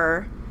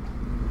her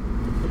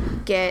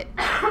get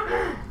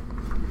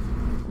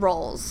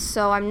roles.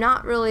 So I'm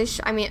not really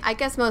sure. I mean, I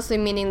guess mostly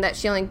meaning that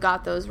she only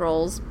got those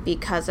roles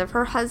because of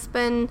her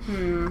husband.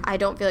 I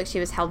don't feel like she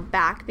was held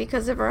back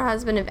because of her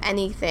husband. If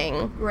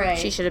anything,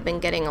 she should have been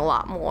getting a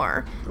lot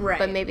more.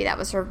 But maybe that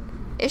was her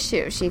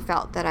issue. She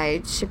felt that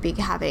I should be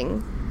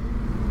having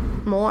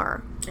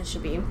more. It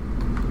should be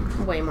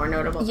way more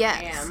notable than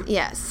I am.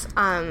 Yes.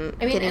 I mean,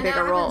 getting and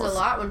bigger that roles. happens a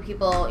lot when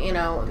people,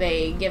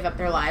 they give up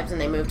their lives and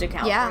they move to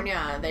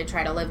California. They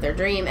try to live their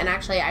dream. And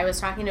actually, I was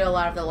talking to a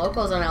lot of the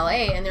locals in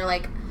LA, and they're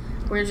like,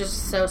 we're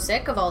just so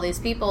sick of all these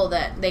people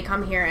that they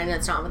come here and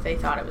it's not what they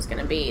thought it was going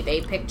to be.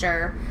 They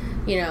picture,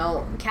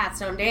 Cats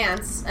Don't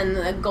Dance and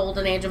the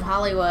golden age of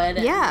Hollywood.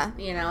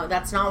 And,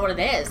 that's not what it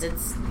is.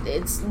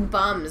 It's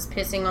bums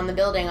pissing on the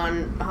building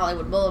on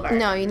Hollywood Boulevard.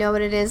 No, you know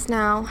what it is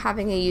now?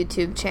 Having a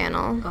YouTube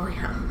channel. Oh,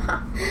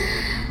 yeah.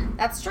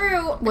 That's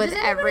true. With Does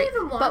anybody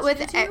even watch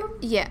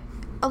YouTube?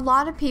 A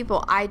lot of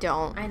people. I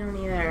don't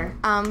either.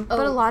 But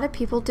a lot of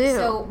people do.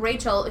 So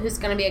Rachel, who's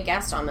going to be a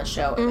guest on the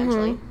show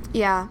eventually.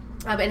 Yeah.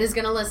 And is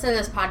going to listen to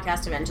this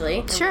podcast eventually.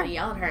 I'm going to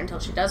yell at her until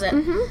she does it.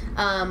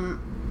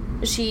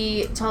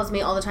 She tells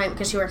me all the time,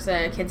 because she works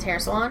at a kid's hair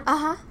salon,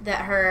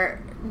 that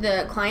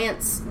the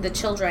clients, the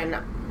children,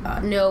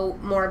 know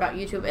more about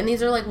YouTube. And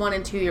these are 1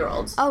 and 2 year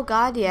olds. Oh,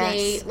 God,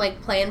 yes. They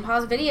play and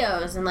pause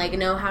videos and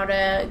know how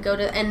to go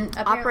to and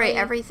operate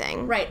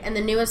everything. Right. And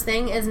the newest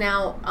thing is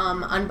now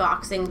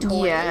unboxing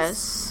toys.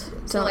 Yes.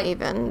 So, don't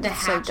even. The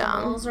so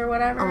dumb. or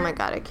whatever. Oh my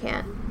God, I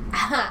can't.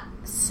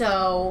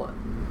 So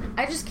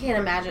I just can't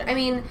imagine. I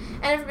mean,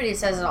 and everybody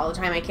says it all the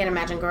time. I can't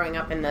imagine growing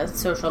up in the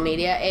social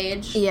media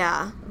age.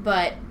 Yeah.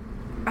 But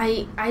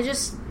I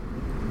just...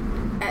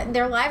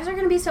 Their lives are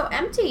going to be so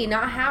empty,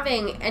 not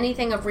having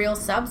anything of real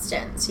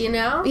substance, You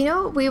know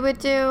what we would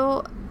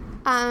do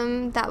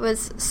that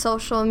was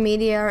social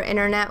media or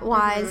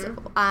internet-wise?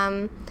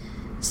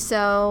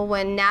 So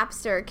when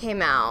Napster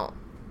came out,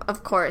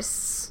 of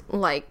course,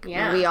 we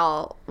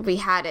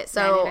had it.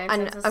 So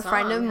a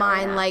friend of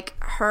mine,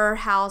 her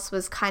house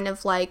was kind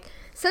of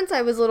since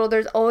I was little,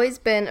 there's always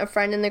been a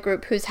friend in the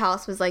group whose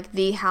house was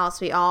the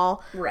house we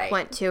all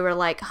went to or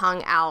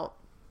hung out.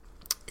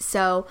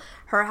 So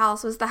her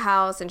house was the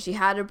house, and she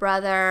had a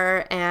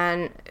brother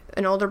and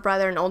an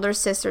older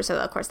sister. So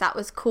of course that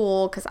was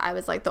cool because I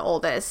was the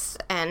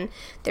oldest, and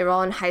they were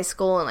all in high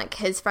school, and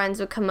his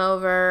friends would come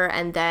over,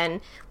 and then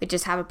we'd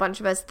just have a bunch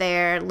of us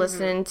there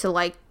listening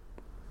to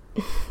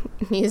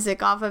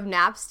music off of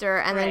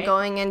Napster, and then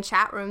going in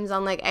chat rooms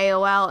on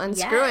AOL and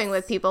screwing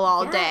with people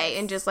all day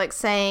and just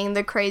saying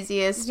the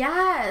craziest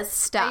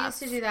stuff. I used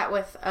to do that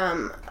with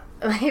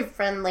my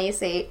friend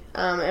Lacey,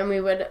 and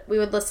we would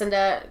listen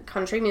to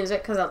country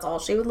music because that's all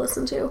she would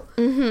listen to.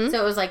 So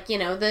it was the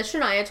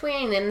Shania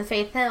Twain and the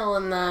Faith Hill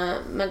and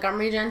the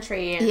Montgomery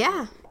Gentry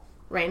and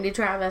Randy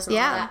Travis and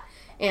all that.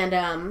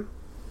 And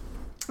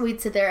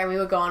we'd sit there and we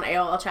would go on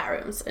AOL chat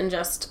rooms and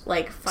just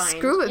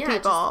screw with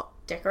people.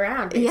 Dick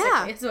around,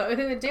 basically. It's what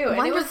we would do.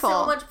 Wonderful. And it was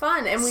so much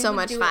fun. And we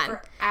would do it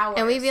for hours.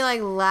 And we'd be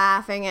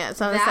laughing at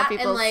some of the stuff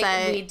people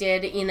say. We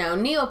did,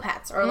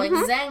 Neopets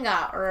or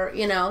Zanga or,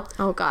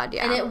 Oh, God,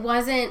 yeah. And it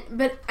wasn't,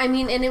 but I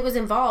mean, and it was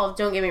involved,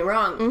 don't get me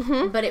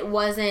wrong, but it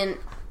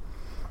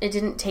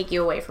didn't take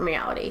you away from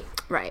reality.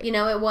 Right.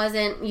 It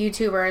wasn't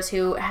YouTubers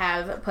who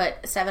have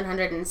put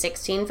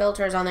 716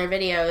 filters on their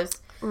videos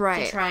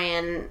to try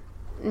and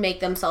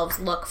make themselves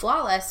look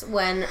flawless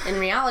when in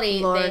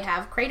reality they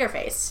have crater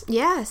face.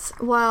 Yes.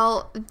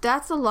 Well,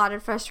 that's a lot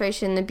of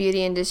frustration in the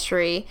beauty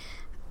industry.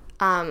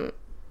 I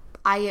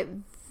get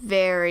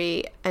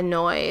very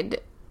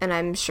annoyed, and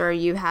I'm sure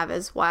you have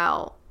as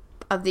well,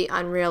 of the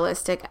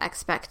unrealistic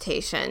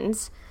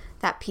expectations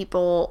that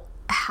people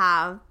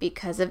have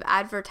because of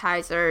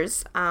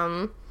advertisers.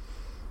 I'm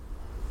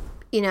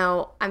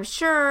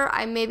sure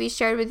I maybe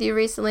shared with you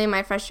recently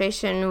my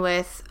frustration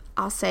with,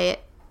 I'll say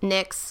it,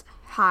 NYX.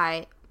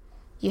 Hi,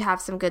 you have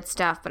some good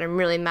stuff, but I'm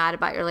really mad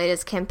about your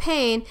latest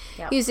campaign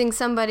using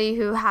somebody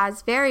who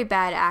has very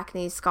bad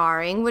acne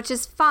scarring, which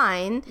is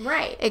fine.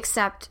 Right.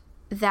 Except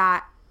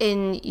that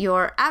in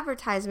your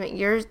advertisement,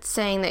 you're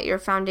saying that your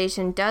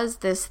foundation does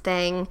this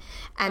thing,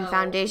 and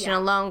foundation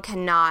alone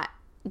cannot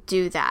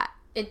do that.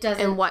 It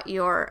doesn't. And what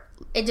you're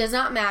it does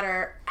not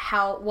matter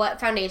what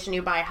foundation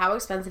you buy, how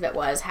expensive it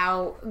was,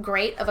 how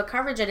great of a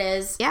coverage it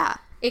is. Yeah.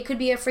 It could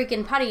be a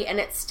freaking putty, and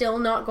it's still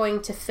not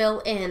going to fill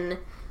in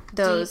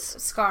Those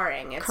deep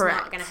scarring. It's correct.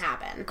 not going to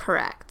happen.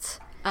 Correct.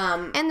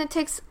 And it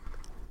takes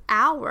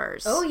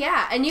hours. Oh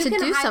yeah, and you to can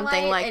do highlight,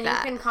 something like and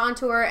that. you can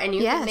contour, and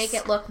you Yes. can make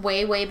it look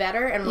way, way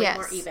better and way Yes.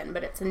 more even.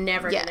 But it's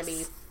never Yes. going to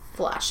be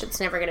flush. It's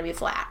never going to be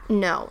flat.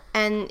 No.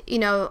 And,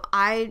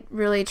 I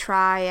really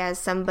try as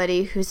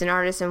somebody who's an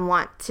artist and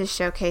want to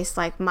showcase,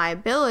 like, my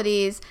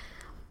abilities.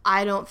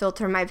 I don't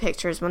filter my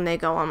pictures when they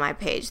go on my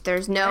page.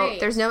 There's no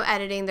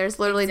editing. There's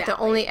literally the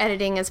only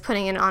editing is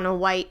putting it on a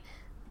white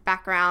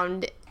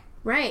background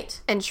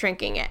Right. and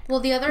shrinking it. Well,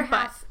 the other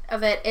half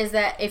of it is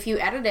that if you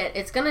edit it,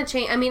 it's going to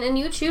change. I mean, and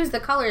you choose the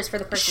colors for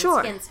the person's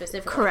skin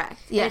specifically. Correct.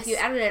 Yes. And if you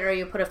edit it or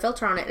you put a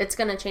filter on it, it's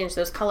going to change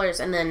those colors,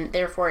 and then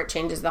therefore it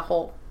changes the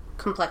whole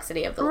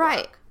complexity of the Right.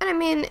 look. And I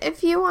mean,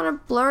 if you want to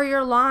blur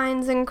your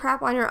lines and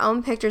crap on your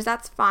own pictures,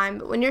 that's fine.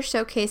 But when you're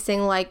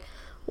showcasing, like,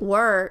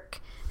 work,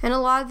 and a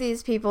lot of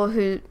these people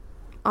who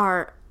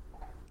are,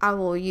 I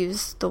will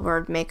use the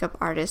word makeup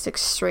artist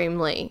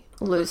extremely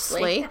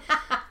loosely,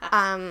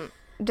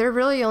 they're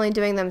really only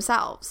doing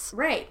themselves.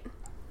 Right.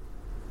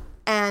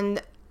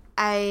 And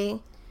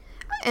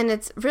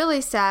it's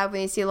really sad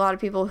when you see a lot of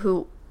people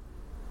who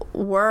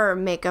were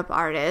makeup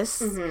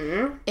artists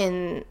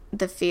in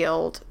the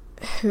field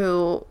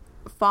who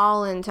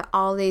fall into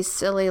all these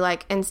silly,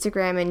 like,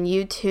 Instagram and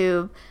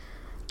YouTube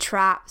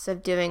traps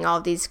of doing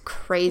all these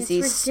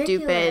crazy,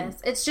 stupid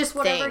It's just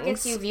whatever things.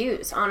 gets you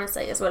views,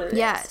 honestly, is what it is.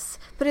 Yes.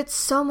 But it's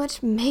so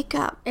much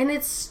makeup. And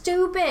it's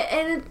stupid.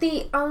 And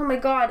oh my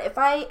god, if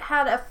I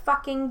had a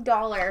fucking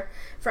 $1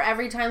 for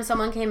every time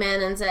someone came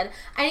in and said,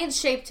 I need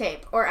Shape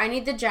Tape, or I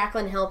need the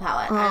Jaclyn Hill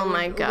palette, I would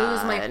my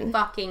lose my God.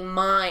 fucking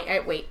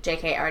mind. Wait,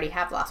 JK, I already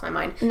have lost my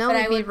mind. No, but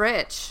we'd I be would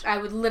rich. I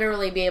would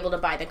literally be able to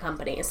buy the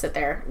companies that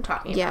they're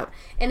talking Yep. about.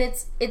 And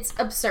it's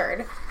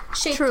absurd.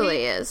 Shape Truly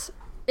Tape is.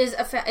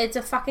 it's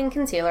a fucking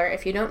concealer,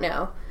 if you don't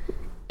know.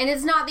 And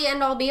it's not the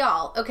end all be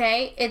all,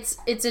 okay? It's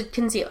a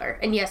concealer,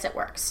 and yes, it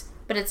works.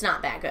 But it's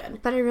not that good.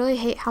 But I really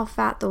hate how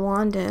fat the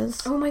wand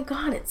is. Oh my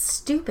god, it's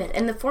stupid.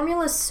 And the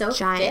formula is so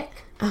Giant.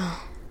 thick.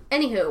 Oh.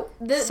 Anywho,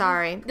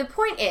 Sorry. The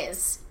point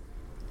is,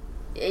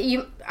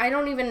 I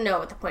don't even know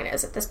what the point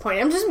is at this point.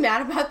 I'm just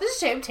mad about this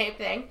Shape Tape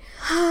thing.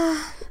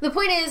 The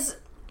point is,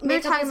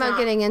 We're talking about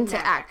getting into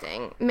magic.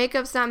 acting.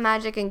 Makeup's not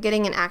magic, and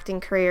getting an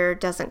acting career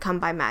doesn't come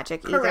by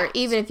magic either, Correct.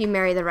 even if you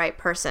marry the right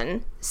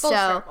person. Full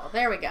circle.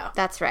 There we go.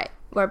 That's right.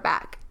 We're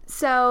back.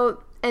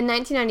 So, in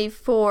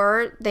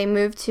 1994, they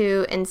moved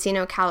to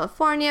Encino,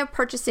 California,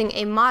 purchasing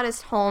a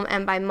modest home,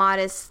 and by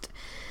modest,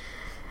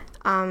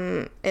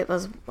 it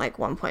was like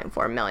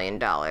 $1.4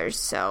 million,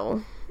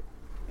 so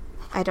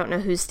I don't know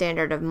whose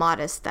standard of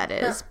modest that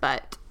is,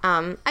 but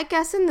I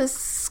guess in the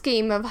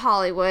scheme of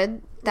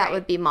Hollywood, that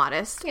would be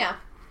modest. Yeah.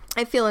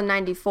 I feel in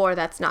 94,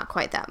 that's not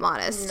quite that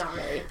modest. Not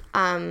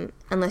really.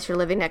 Unless you're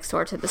living next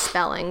door to the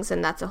Spellings,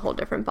 and that's a whole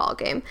different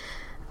ballgame.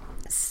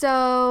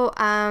 So,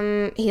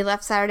 he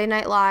left Saturday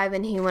Night Live,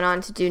 and he went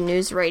on to do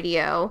news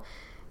radio.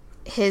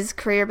 His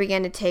career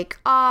began to take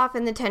off,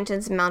 and the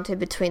tensions mounted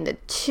between the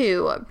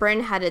two.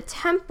 Brynn had a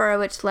temper,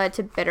 which led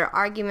to bitter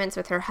arguments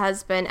with her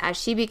husband as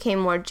she became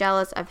more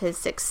jealous of his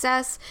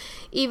success,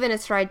 even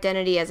as her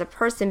identity as a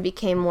person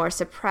became more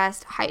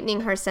suppressed,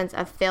 heightening her sense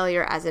of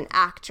failure as an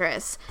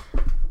actress.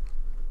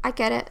 I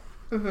get it.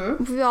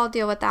 Mm-hmm. We all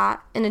deal with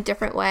that in a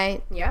different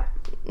way. Yep.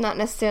 Not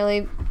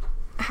necessarily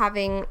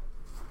having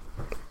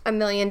 $1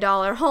 million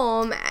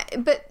home,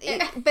 but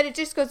it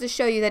just goes to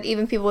show you that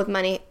even people with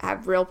money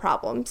have real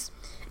problems.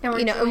 And we're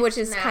and which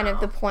is kind of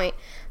the point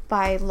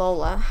by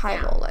Lola. Hi,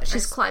 Lola.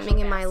 She's climbing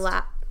in my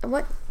lap.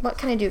 What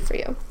can I do for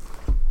you?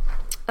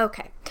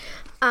 Okay.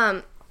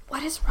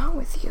 What is wrong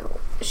with you?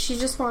 She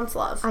just wants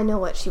love. I know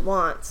what she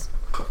wants.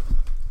 Are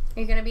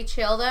you gonna be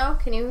chill though?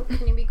 Can you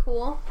be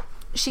cool?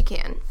 She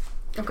can.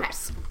 Okay.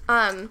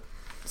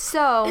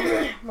 So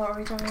What were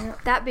we talking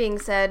about? that being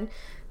said,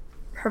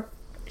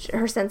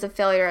 her sense of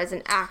failure as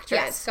an actress.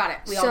 Yes, got it.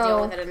 We all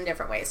deal with it in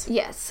different ways.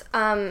 Yes.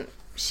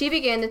 She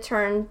began to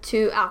turn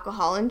to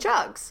alcohol and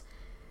drugs,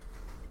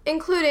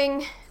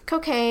 including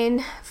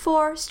cocaine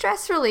for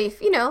stress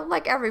relief,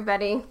 like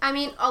everybody. I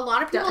mean, a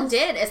lot of people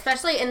did,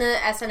 especially in the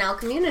SNL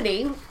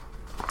community.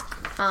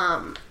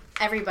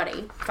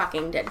 Everybody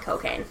fucking did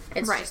cocaine.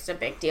 It's just a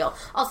big deal.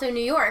 Also,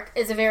 New York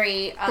is a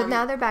very... But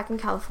now they're back in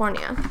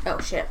California. Oh,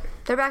 shit.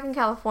 They're back in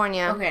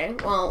California. Okay,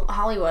 well,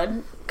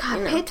 Hollywood.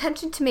 God, pay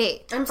attention to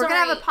me. I'm We're sorry.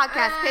 going to have a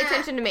podcast. Pay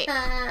attention to me.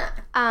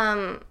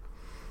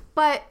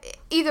 But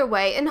either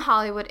way, in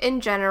Hollywood, in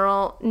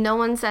general, no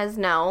one says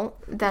no.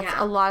 That's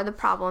a lot of the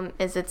problem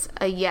is it's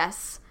a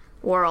yes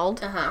world.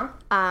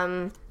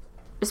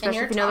 Especially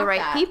if you know the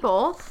right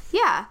people.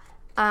 Yeah.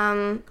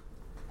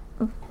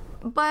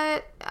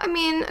 But, I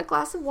mean, a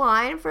glass of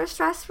wine for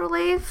stress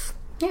relief?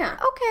 Yeah.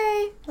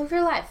 Okay. Live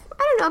your life. I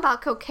don't know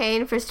about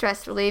cocaine for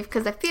stress relief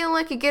because I feel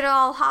like you get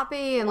all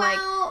hoppy and like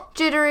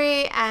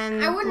jittery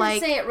and I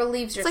wouldn't say it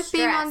relieves your stress. It's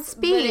like stress.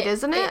 being on speed,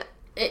 isn't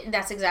it?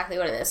 That's exactly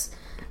what it is.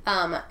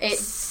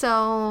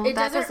 So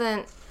that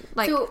doesn't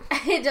like. So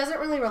it doesn't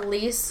really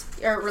release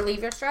or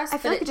relieve your stress. I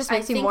feel like it just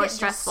makes you more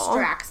stressful. Just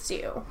distracts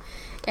you,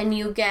 and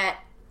you get.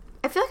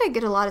 I feel like I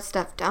get a lot of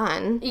stuff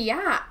done.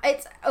 Yeah,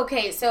 it's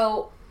okay.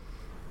 So,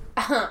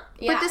 yeah,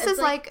 but this is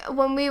like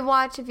when we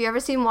watch. Have you ever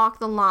seen Walk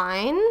the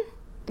Line?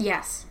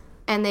 Yes.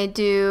 And they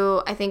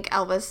do. I think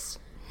Elvis.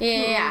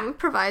 Yeah.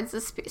 Provides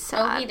the speech.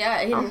 Oh, he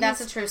does.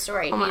 That's a true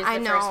story. He's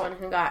the first one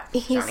who got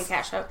Johnny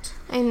Cash hooked.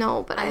 I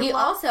know, but I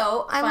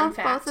love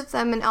both of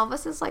them, and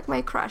Elvis is like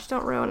my crush.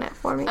 Don't ruin it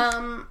for me.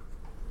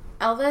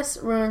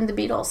 Elvis ruined the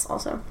Beatles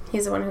also.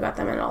 He's the one who got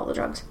them into all the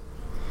drugs.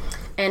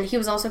 And he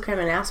was also kind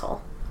of an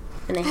asshole.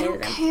 And they hated him. I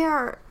don't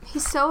care.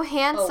 He's so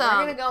handsome. Oh,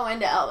 we're going to go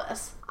into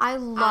Elvis.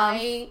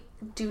 I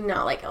do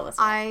not like Elvis.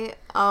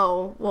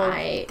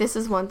 This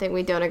is one thing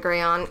we don't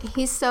agree on.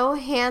 He's so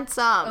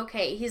handsome.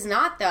 Okay, he's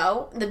not,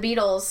 though. The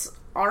Beatles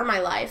are my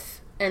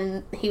life,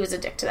 and he was a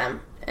dick to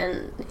them,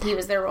 and he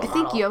was their role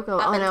model. I think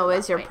Yoko Ono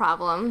is your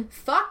problem.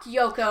 Fuck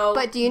Yoko.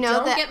 But do you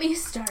know Don't get me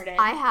started.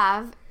 I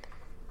have,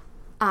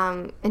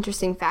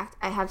 interesting fact,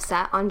 I have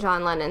sat on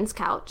John Lennon's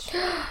couch,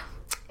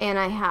 and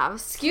I have...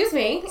 Excuse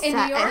me? In New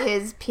York? At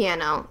his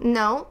piano.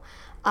 No.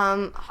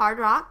 Hard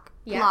Rock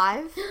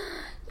Live.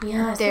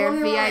 Yeah, their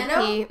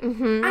VIP.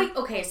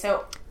 Okay,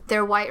 so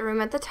their white room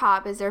at the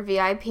top is their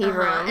VIP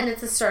room, and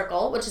it's a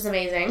circle, which is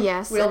amazing.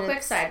 Yes. Real quick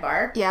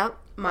sidebar. Yep.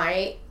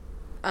 My,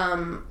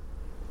 I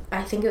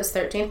think it was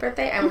 13th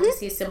birthday. I went to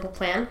see Simple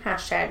Plan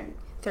 #13.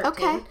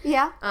 Okay.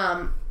 Yeah.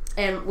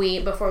 And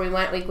before we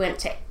went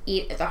to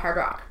eat at the Hard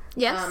Rock.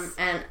 Yes.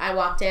 And I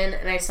walked in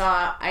and I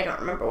saw, I don't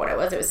remember what it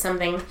was. It was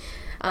something,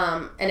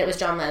 and it was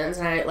John Lennon's,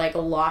 and I like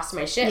lost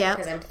my shit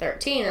because I'm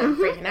 13 and I'm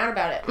freaking out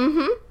about it.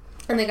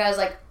 And the guy was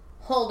like,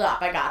 "Hold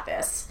up, I got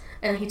this."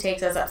 And he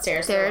takes us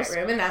upstairs to the white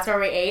room, and that's where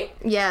we ate.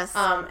 Yes.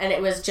 And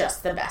it was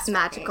just the best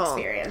magical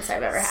experience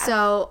I've ever had.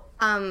 So,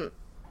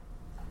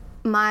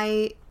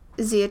 my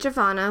Zia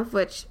Giovanna,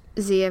 which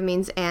Zia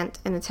means aunt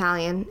in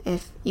Italian,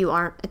 if you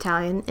aren't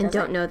Italian and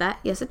don't know that.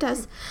 Yes, it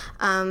does.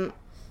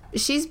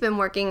 She's been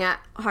working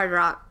at Hard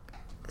Rock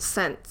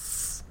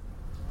since...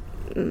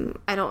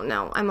 I don't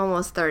know. I'm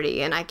almost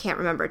 30, and I can't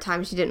remember a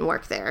time she didn't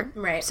work there.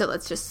 Right. So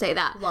let's just say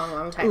that.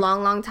 Long time.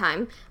 Long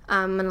time.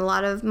 And a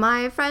lot of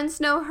my friends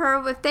know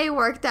her if they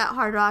worked at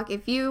Hard Rock.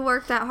 If you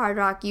worked at Hard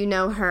Rock, you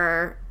know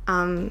her.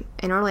 In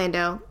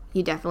Orlando,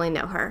 you definitely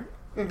know her.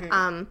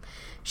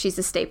 She's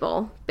a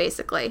staple,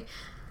 basically.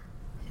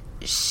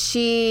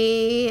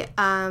 She,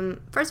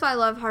 first of all, I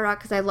love Hard Rock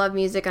because I love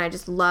music, and I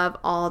just love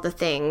all the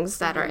things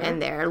that are in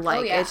there.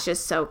 Like, it's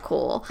just so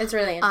cool. It's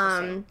really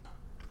interesting.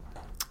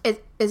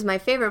 It is my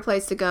favorite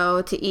place to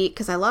go to eat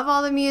because I love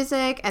all the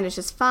music and it's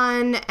just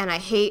fun, and I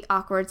hate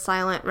awkward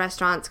silent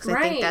restaurants because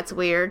I think that's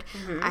weird.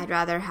 I'd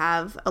rather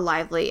have a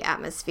lively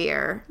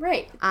atmosphere.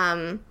 Right.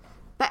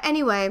 But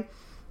anyway,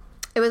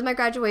 it was my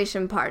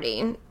graduation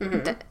party,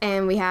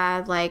 and we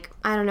had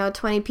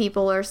 20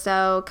 people or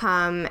so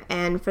come,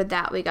 and for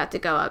that we got to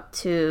go up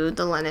to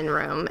the Lennon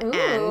room.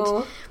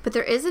 But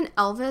there is an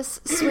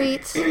Elvis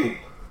suite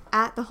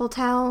at the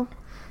hotel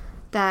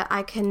that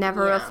I can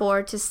never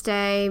afford to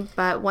stay,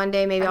 but one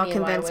day maybe I'll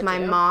convince my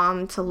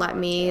mom to let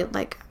me,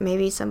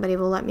 maybe somebody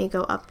will let me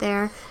go up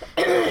there.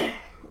 I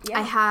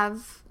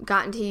have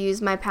gotten to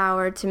use my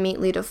power to meet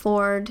Lita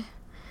Ford.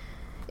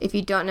 If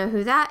you don't know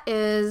who that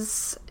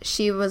is,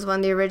 she was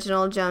one of the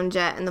original Joan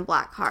Jett and the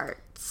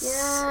Blackhearts.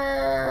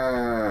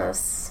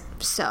 Yes.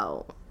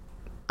 So,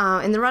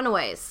 in the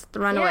Runaways, the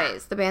band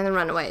The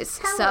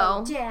Runaways.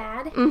 Hello,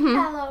 Dad.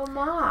 Hello,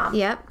 Mom.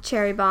 Yep,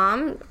 Cherry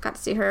Bomb. Got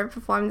to see her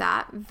perform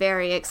that.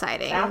 Very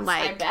exciting.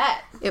 I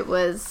bet. It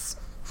was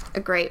a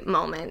great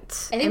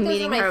moment. I think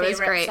those are my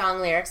favorite song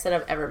lyrics that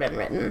have ever been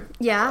written.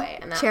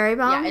 Yeah, Cherry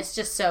Bomb. Yeah, it's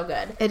just so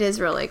good. It is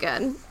really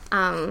good.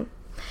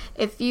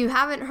 If you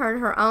haven't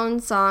heard her own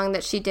song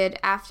that she did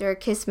after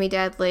Kiss Me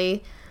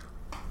Deadly,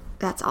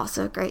 that's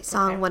also a great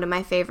song, one of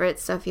my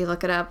favorites, so if you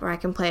look it up, or I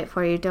can play it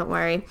for you, don't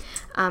worry.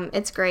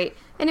 It's great.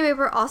 Anyway,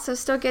 we're also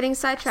still getting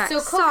sidetracked.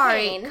 So cocaine.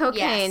 Sorry,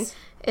 cocaine. Yes.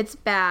 It's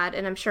bad,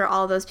 and I'm sure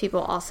all those people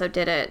also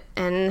did it,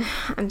 and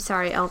I'm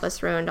sorry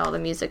Elvis ruined all the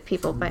music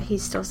people, but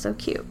he's still so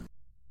cute.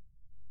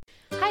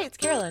 Hi, it's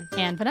Carolyn.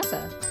 And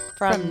Vanessa.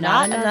 From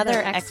Not Another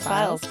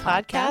X-Files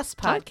podcast.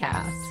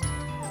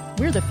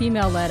 We're the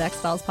female-led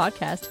X-Files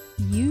podcast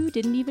you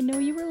didn't even know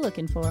you were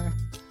looking for.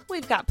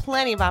 We've got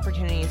plenty of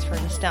opportunities for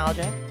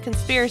nostalgia,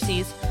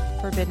 conspiracies,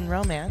 forbidden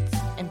romance,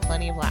 and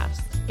plenty of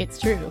laughs. It's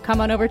true. Come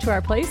on over to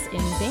our place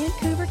in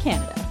Vancouver,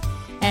 Canada,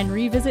 and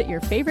revisit your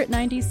favorite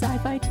 90s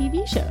sci-fi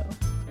TV show.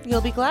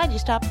 You'll be glad you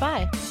stopped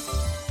by.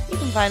 You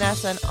can find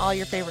us on all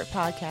your favorite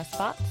podcast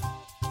spots.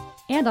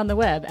 And on the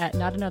web at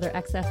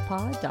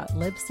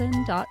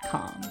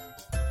notanotherxfpod.libsyn.com.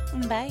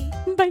 Bye.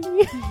 Bye.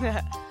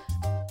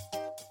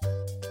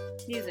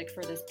 Music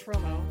for this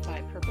promo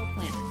by Purple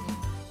Planet.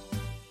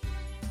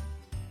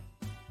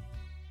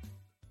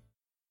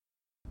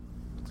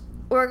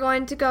 We're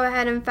going to go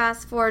ahead and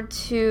fast forward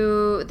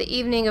to the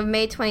evening of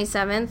May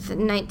 27th,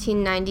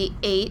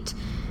 1998.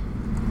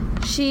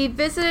 She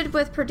visited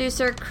with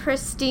producer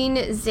Christine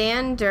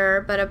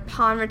Zander, but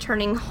upon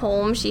returning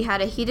home, she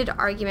had a heated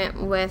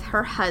argument with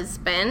her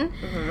husband.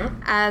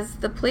 As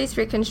the police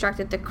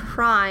reconstructed the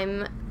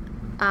crime,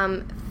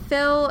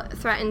 Phil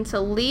threatened to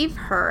leave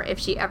her if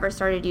she ever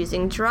started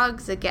using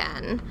drugs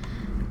again.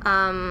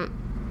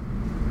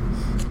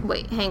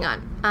 Wait, hang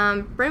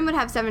on. Bryn would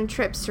have several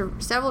trips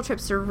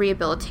to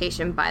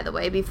rehabilitation, by the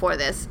way, before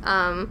this.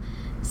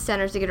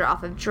 Centers to get her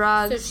off of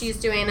drugs. So she's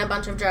doing a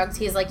bunch of drugs.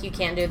 He's like, you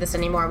can't do this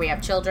anymore. We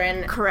have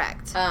children.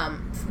 Correct.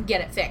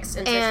 Get it fixed.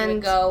 And so she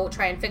would go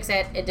try and fix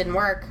it. It didn't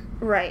work.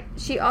 Right.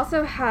 She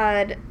also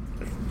had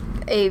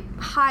a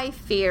high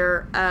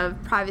fear of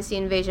privacy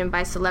invasion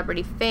by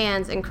celebrity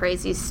fans and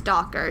crazy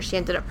stalkers. She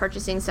ended up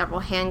purchasing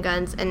several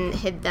handguns and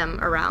hid them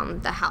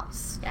around the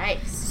house.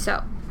 Yikes.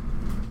 So,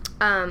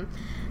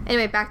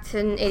 anyway, back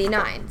to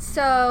 89.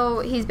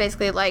 So he's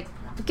basically like,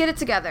 get it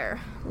together,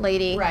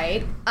 lady.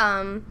 Right.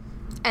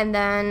 And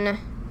then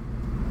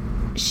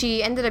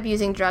she ended up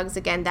using drugs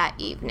again that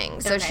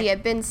evening. So she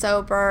had been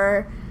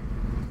sober,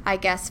 I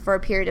guess, for a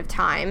period of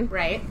time.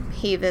 Right.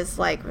 He was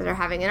like, they're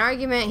having an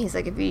argument. He's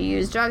like, if you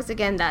use drugs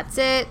again, that's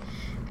it.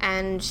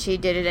 And she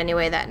did it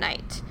anyway that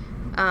night.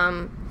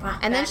 Wow,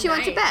 and then she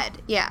went to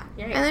bed. Yeah.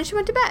 And then she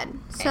went to bed.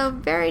 Okay. So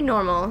very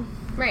normal.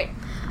 Right.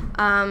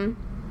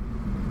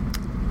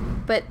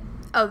 But...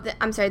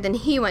 I'm sorry, then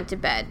he went to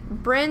bed.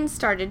 Bryn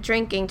started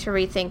drinking to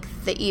rethink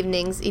the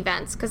evening's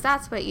events, because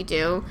that's what you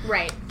do.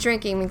 Right.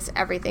 Drinking makes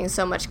everything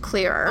so much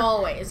clearer.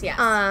 Always, yes.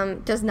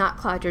 Does not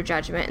cloud your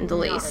judgment in the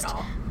least.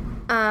 Not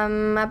at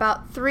all.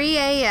 About 3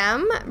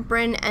 a.m.,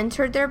 Bryn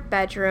entered their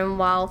bedroom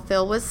while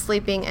Phil was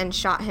sleeping and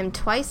shot him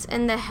twice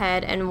in the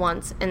head and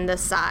once in the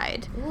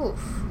side.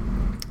 Oof.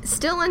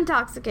 Still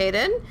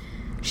intoxicated,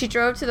 she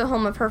drove to the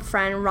home of her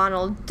friend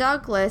Ronald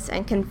Douglas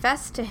and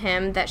confessed to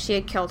him that she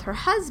had killed her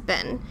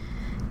husband.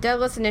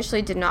 Douglas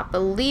initially did not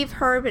believe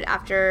her, but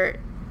after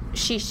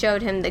she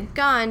showed him the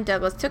gun,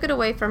 Douglas took it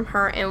away from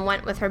her and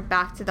went with her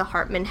back to the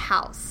Hartman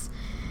house.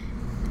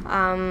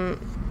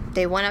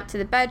 They went up to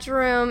the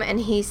bedroom, and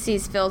he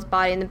sees Phil's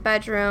body in the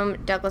bedroom.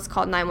 Douglas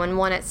called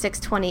 911 at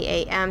 6:20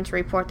 a.m. to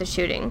report the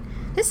shooting.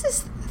 This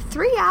is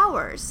 3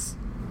 hours.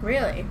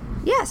 Really?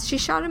 Yes, she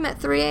shot him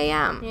at 3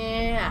 a.m.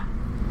 Yeah.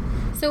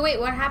 So wait,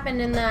 what happened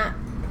in that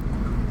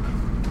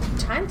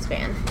time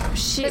span?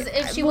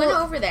 She went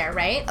over there,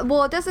 right?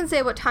 Well, it doesn't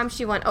say what time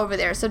she went over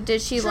there. So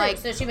did she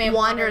so she may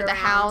wander the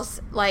house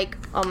like,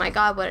 oh my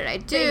god, what did I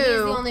do? But he's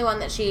the only one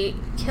that she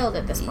killed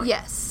at this point.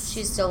 Yes.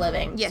 She's still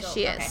living. Yes,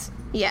 she is.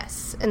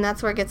 Yes, and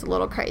that's where it gets a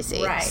little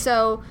crazy. Right.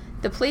 So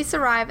the police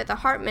arrive at the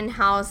Hartman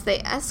house. They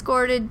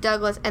escorted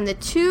Douglas and the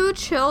 2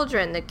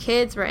 children. The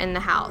kids were in the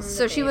house.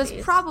 So babies. She was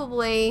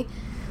probably...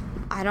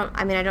 I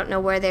don't know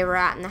where they were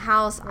at in the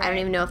house. Right. I don't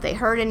even know if they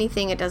heard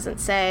anything. It doesn't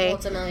say. Well,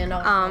 it's $1 million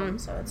home,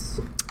 so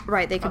it's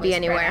right. They could be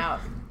anywhere.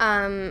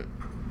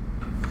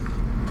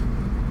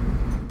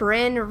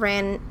 Bryn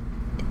ran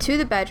to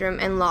the bedroom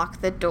and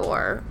locked the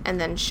door,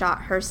 and then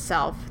shot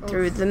herself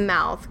through the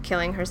mouth,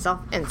 killing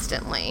herself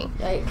instantly.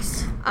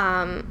 Yikes.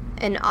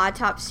 An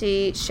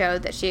autopsy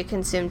showed that she had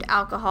consumed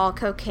alcohol,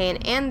 cocaine,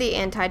 and the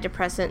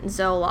antidepressant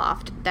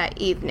Zoloft that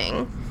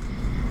evening.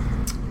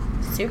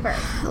 Super.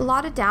 A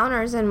lot of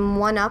downers and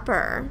one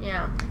upper.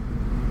 Yeah.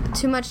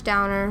 Too much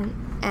downer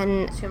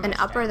and an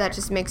upper that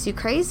just makes you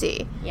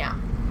crazy. Yeah.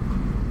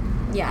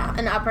 Yeah,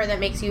 an upper that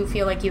makes you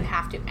feel like you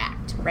have to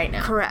act right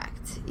now.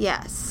 Correct.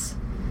 Yes.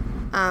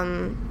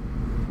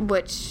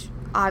 Which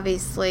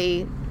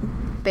obviously,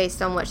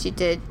 based on what she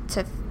did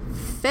to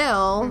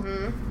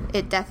Phil,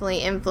 it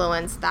definitely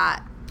influenced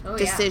that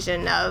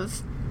decision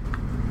of,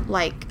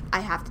 like,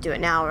 I have to do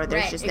it now, or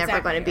there's just never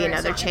going to be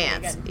another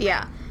chance.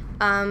 Yeah.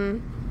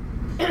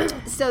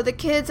 So the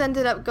kids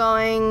ended up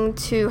going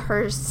to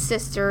her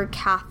sister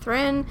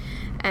Catherine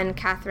and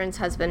Catherine's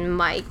husband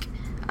Mike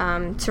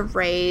to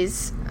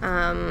raise.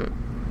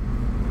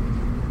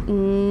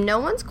 No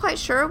one's quite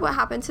sure what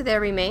happened to their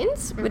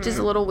remains, which is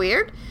a little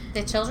weird.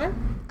 The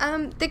children?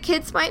 The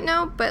kids might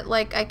know, but,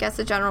 like, I guess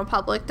the general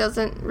public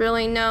doesn't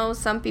really know.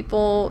 Some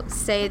people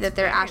say that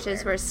their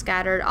ashes were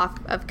scattered off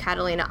of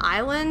Catalina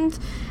Island,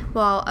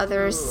 while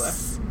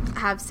others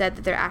have said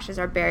that their ashes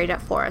are buried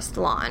at Forest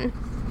Lawn.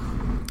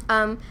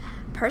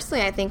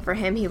 Personally, I think for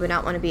him, he would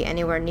not want to be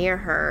anywhere near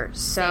her,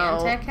 so...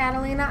 Santa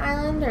Catalina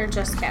Island, or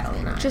just Catalina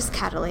Island? Just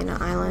Catalina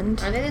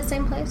Island. Are they the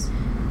same place?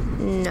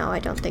 No, I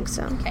don't think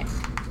so. Okay.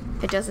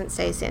 It doesn't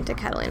say Santa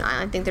Catalina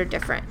Island. I think they're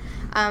different.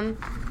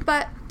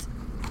 But,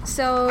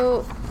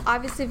 so,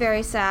 obviously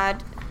very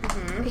sad.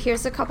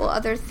 Here's a couple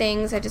other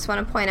things I just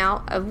want to point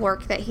out of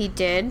work that he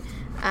did.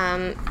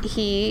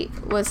 He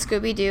was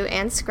Scooby-Doo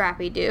and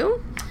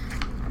Scrappy-Doo.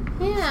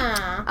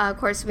 Yeah. Of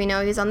course, we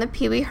know he's on the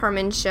Pee Wee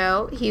Herman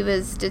show. He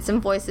did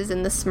some voices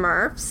in the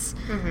Smurfs.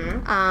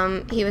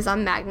 He was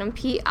on Magnum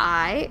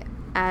P.I.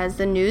 as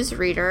the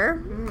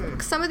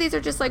newsreader. Some of these are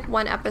just like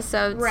one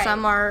episode. Right.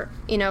 Some are,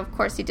 of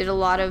course, he did a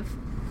lot of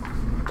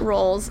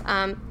roles.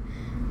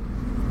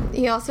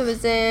 He also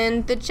was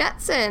in The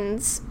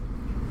Jetsons.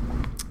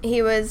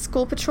 He was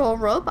School Patrol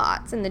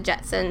Robots in the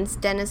Jetsons,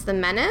 Dennis the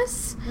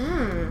Menace,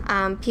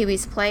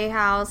 Pee-wee's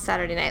Playhouse,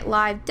 Saturday Night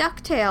Live,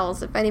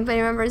 DuckTales, if anybody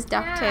remembers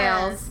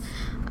DuckTales. Yes.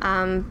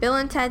 Bill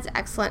and Ted's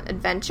Excellent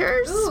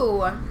Adventures.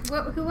 Ooh,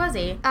 who was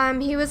he?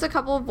 He was a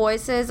couple of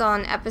voices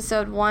on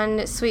episode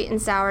 1, Sweet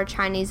and Sour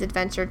Chinese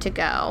Adventure to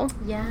Go.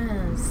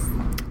 Yes.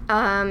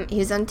 He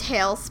was on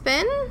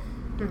Tailspin,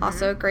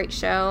 also a great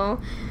show,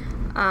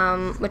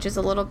 which is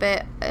a little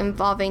bit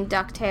involving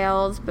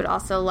DuckTales, but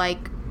also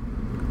like,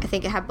 I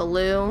think it had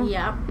Baloo.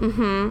 Yeah.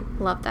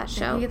 Love that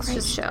show. I think it's great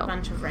just show. A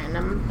bunch of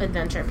random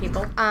adventure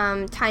people.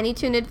 Tiny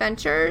Toon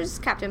Adventures,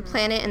 Captain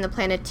Planet and the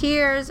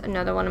Planeteers,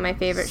 another one of my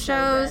favorite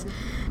shows. Good.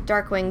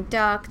 Darkwing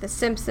Duck, The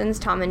Simpsons,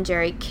 Tom and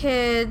Jerry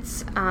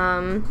Kids,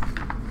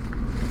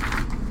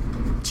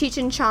 Cheech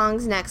and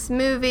Chong's Next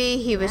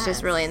Movie. He was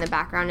just really in the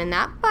background in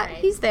that, but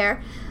he's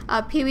there.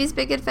 Pee-wee's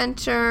Big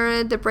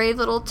Adventure, The Brave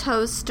Little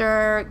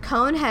Toaster,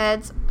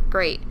 Coneheads,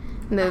 great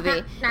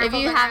movie. If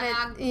you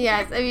haven't,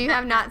 if you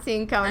have not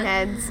seen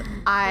Coneheads,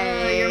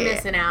 you're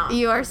missing out.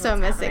 You are so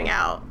missing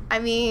out. I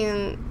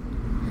mean,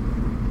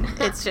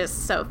 it's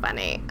just so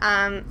funny.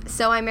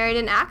 So I Married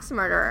an Axe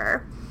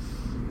Murderer.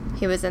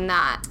 He was in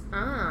that.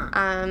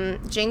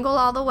 Jingle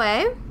All the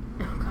Way.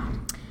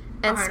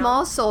 And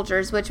Small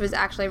Soldiers, which was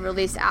actually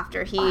released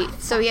after he...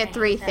 so he had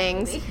 3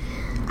 things. Movie.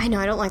 I know,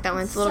 I don't like that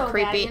one. It's a little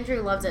creepy. Bad.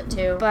 Andrew loves it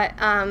too. But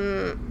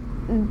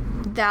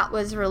that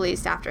was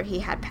released after he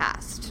had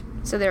passed.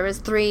 So there was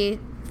 3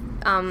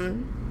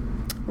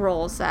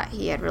 roles that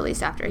he had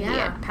released after he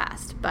had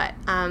passed. But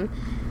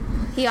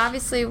he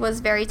obviously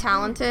was very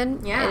talented.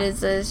 Yeah. It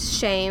is a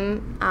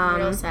shame.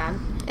 Real sad.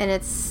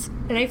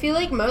 And I feel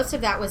like most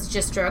of that was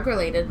just drug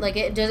related.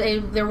 Like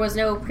there was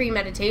no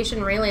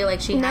premeditation really. Like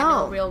she had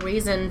no real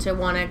reason to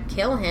want to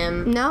kill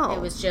him. No,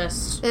 it was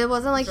just. It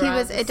wasn't like he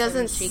was. It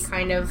doesn't. She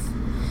kind of.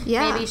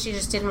 Yeah. Maybe she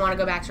just didn't want to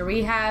go back to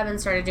rehab and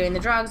started doing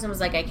the drugs and was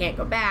like, I can't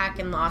go back,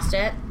 and lost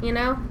it. You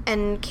know.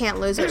 And can't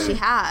lose what she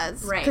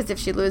has. Right. Because if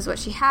she loses what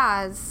she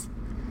has,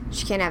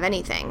 she can't have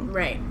anything.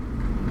 Right.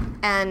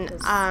 And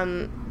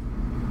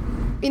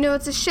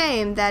it's a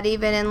shame that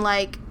even in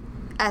like.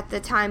 At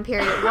the time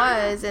period it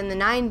was in the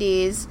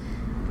 90s,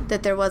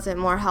 that there wasn't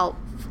more help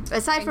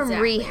aside from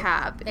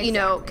rehab.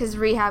 Because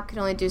rehab can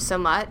only do so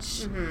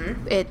much.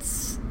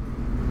 It's,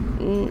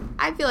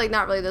 I feel like,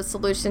 not really the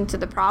solution to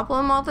the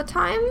problem all the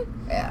time.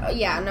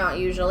 Yeah, not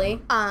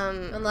usually.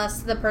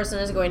 Unless the person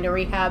is going to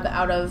rehab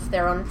out of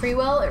their own free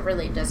will, it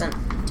really doesn't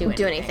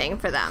do anything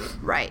for them.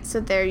 Right. So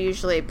they're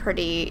usually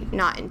pretty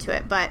not into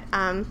it. But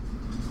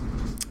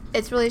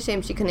it's really a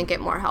shame she couldn't get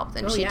more help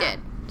than she did.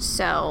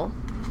 So...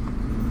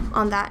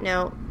 on that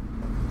note,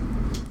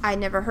 I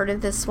never heard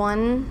of this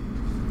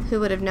one. Who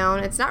would have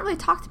known? It's not really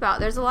talked about.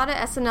 There's a lot of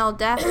SNL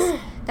deaths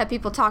that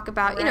people talk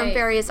about,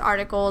 various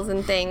articles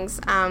and things.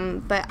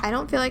 But I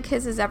don't feel like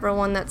his is ever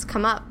one that's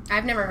come up.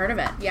 I've never heard of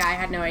it. Yeah, I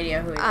had no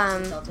idea who he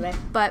was until today.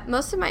 But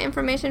most of my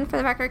information, for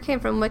the record, came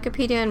from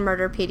Wikipedia and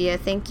Murderpedia.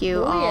 Thank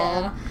you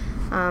all.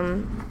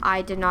 Yeah.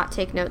 I did not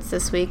take notes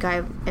this week.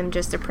 I am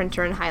just a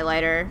printer and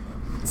highlighter.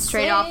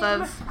 Straight off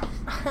of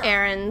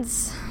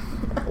Aaron's...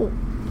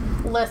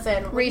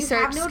 Listen, when research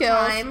you have no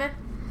skills. Time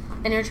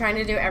and you're trying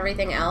to do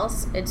everything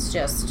else, it's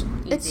just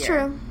easier. It's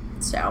true.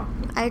 So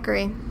I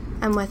agree.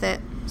 I'm with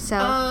it.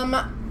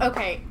 So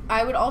okay.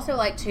 I would also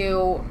like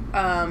to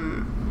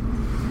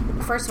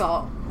first of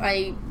all,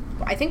 I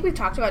think we've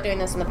talked about doing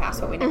this in the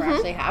past, but we never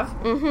actually have.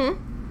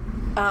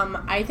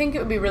 I think it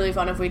would be really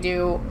fun if we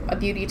do a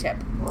beauty tip.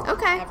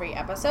 Okay. Every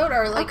episode,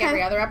 or like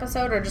every other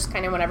episode, or just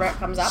kind of whenever it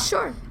comes up.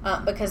 Sure.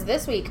 Because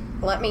this week,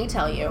 let me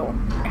tell you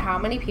how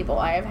many people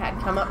I have had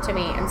come up to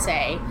me and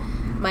say,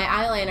 my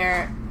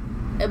eyeliner,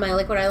 my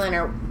liquid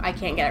eyeliner, I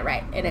can't get it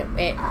right. And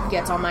it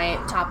gets on my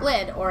top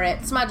lid, or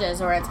it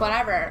smudges, or it's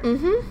whatever.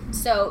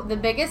 So the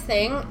biggest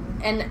thing,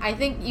 and I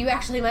think you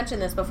actually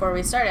mentioned this before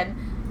we started,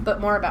 but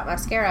more about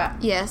mascara.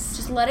 Yes.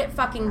 Just let it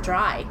fucking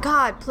dry.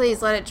 God,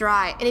 please let it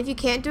dry. And if you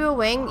can't do a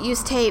wing,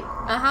 use tape.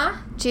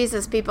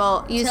 Jesus,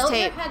 people, use Tilt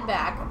tape. your head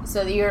back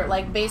so that you're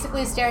like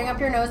basically staring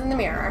up your nose in the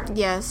mirror.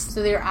 Yes.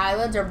 So that your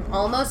eyelids are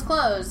almost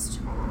closed,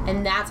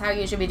 and that's how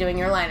you should be doing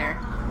your liner.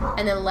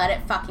 And then let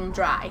it fucking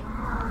dry.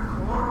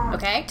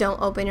 Okay?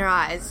 Don't open your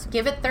eyes.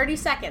 Give it 30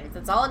 seconds.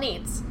 That's all it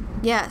needs.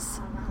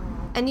 Yes.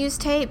 And use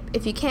tape.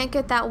 If you can't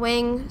get that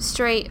wing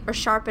straight or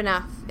sharp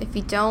enough, if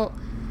you don't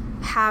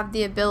have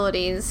the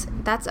abilities,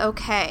 that's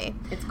okay.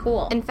 It's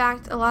cool. In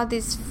fact, a lot of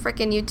these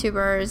freaking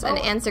YouTubers and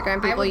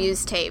Instagram people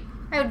use tape.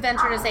 I would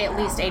venture to say at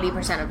least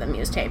 80% of them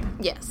use tape.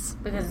 Yes.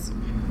 Because,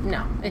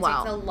 it takes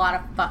a lot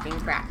of fucking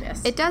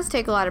practice. It does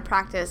take a lot of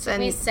practice. It took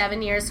me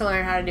 7 years to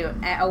learn how to do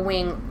a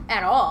wing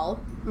at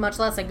all, much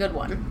less a good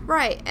one.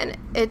 Right, and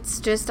it's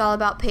just all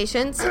about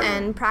patience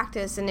and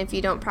practice, and if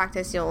you don't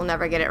practice, you'll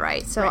never get it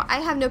right. So I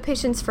have no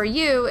patience for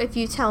you if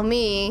you tell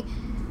me,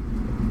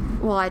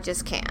 well, I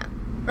just can't.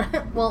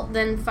 Well,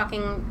 then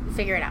fucking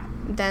figure it out.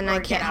 Then I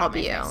can't help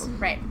you.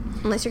 Right.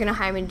 Unless you're going to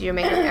hire me to do your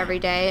makeup every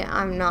day,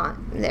 I'm not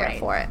there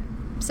for it.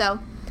 So,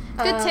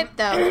 good tip,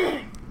 though.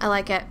 I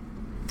like it.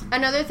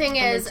 Another thing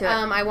is,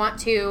 I want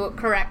to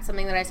correct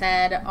something that I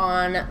said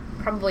on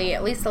probably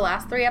at least the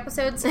last 3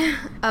 episodes.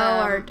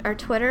 Our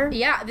Twitter?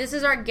 Yeah, this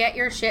is our Get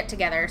Your Shit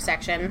Together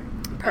section.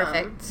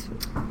 Perfect.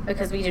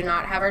 Because we do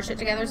not have our shit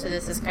together, so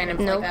this is kind of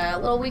like a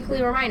little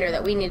weekly reminder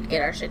that we need to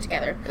get our shit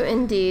together.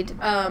 Indeed.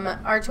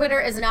 Our Twitter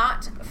is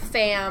not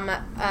FAM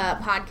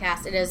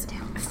podcast. It is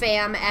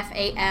FAM,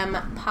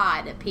 F-A-M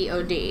pod,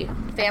 P-O-D.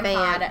 FAM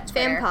pod at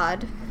Twitter. FAM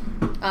pod.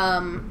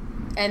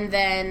 And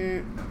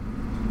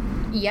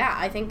then, yeah,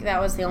 I think that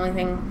was the only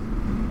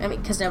thing. I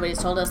mean, because nobody's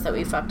told us that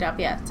we fucked up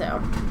yet,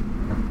 so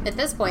at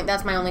this point,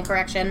 that's my only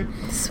correction.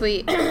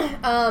 Sweet.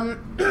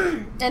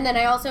 And then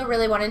I also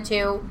really wanted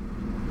to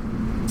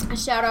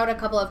shout out a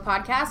couple of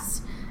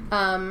podcasts.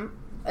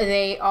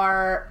 They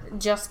are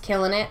just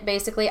killing it,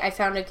 basically. I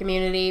found a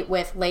community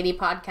with lady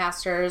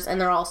podcasters, and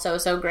they're all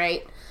so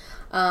great.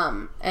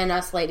 And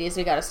us ladies,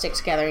 we gotta stick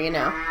together, you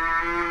know.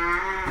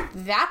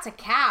 That's a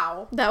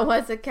cow. That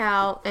was a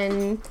cow,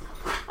 and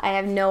I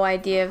have no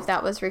idea if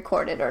that was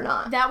recorded or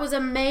not. That was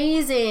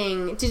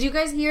amazing. Did you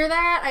guys hear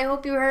that? I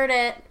hope you heard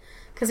it.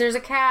 Because there's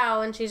a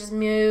cow, and she just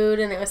mewed,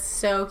 and it was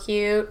so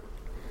cute.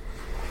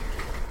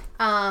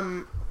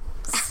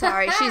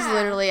 Sorry, she's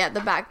literally at the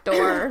back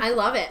door. I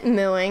love it.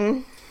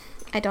 Mooing.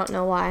 I don't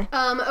know why.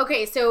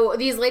 Okay, so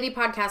these lady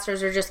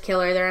podcasters are just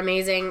killer. They're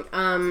amazing.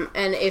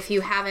 And if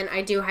you haven't,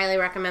 I do highly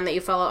recommend that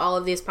you follow all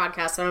of these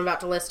podcasts that I'm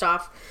about to list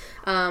off.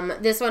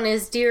 This one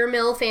is Dear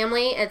Mill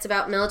Family. It's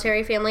about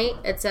military family.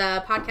 It's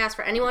a podcast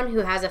for anyone who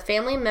has a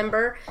family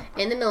member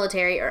in the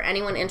military or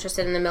anyone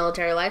interested in the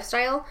military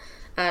lifestyle.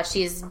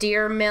 She's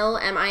Dear Mill,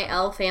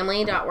 M-I-L,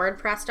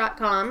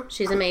 family.wordpress.com.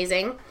 She's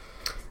amazing.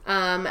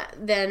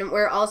 Then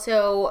we're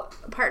also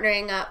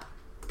partnering up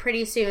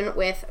pretty soon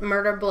with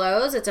Murder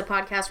Blows. It's a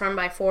podcast run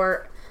by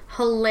 4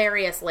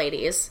 hilarious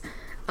ladies.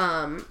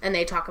 And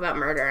they talk about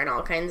murder and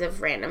all kinds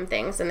of random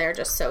things, and they're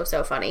just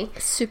so funny.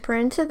 Super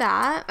into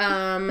that.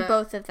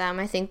 Both of them.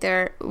 I think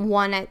they're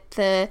one at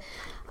the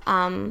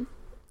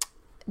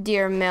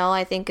Dear Mill,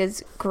 I think,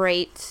 is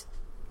great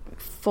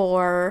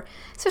for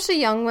especially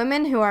young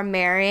women who are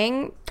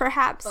marrying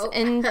perhaps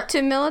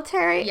into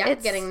military. Yeah,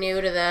 it's getting new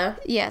to the...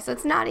 Yes,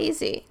 it's not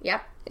easy.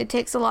 Yep. It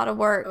takes a lot of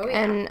work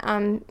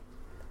and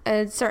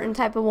a certain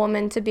type of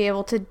woman to be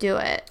able to do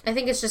it. I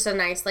think it's just a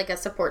nice, like, a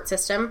support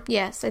system.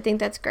 Yes, I think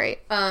that's great.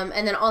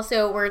 And then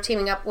also we're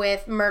teaming up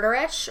with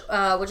Murderish,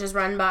 which is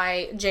run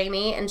by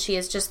Jamie, and she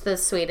is just the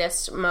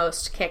sweetest,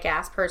 most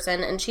kick-ass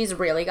person, and she's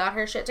really got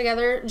her shit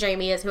together.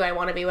 Jamie is who I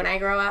want to be when I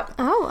grow up.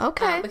 Oh,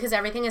 okay. Because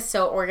everything is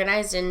so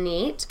organized and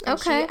neat. And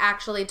she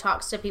actually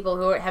talks to people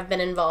who have been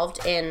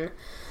involved in,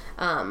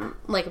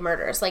 like,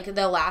 murders. Like,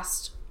 the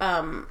last...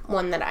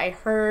 one that I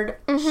heard,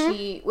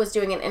 she was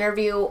doing an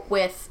interview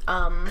with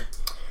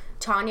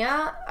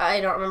Tanya. I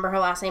don't remember her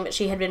last name, but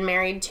she had been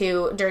married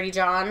to Dirty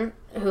John,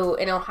 who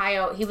in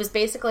Ohio, he was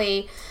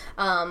basically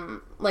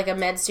like a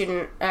med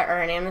student or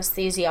an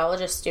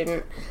anesthesiologist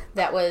student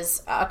that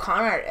was a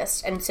con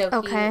artist, and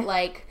so he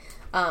like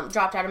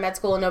dropped out of med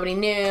school and nobody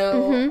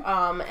knew,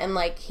 and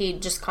like he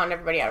just conned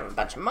everybody out of a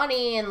bunch of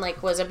money and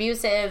like was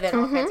abusive and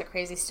all kinds of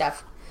crazy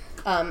stuff.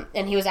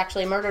 And he was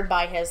actually murdered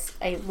by his,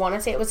 I want to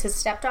say it was his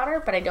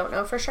stepdaughter, but I don't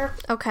know for sure.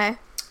 Okay.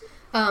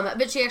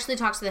 But she actually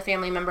talks to the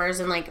family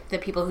members and, like, the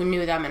people who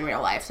knew them in real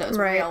life. So it's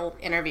real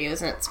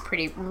interviews, and it's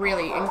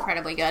really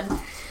incredibly good.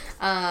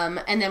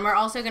 And then we're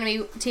also going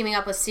to be teaming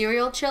up with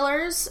Serial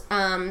Chillers.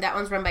 That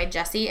one's run by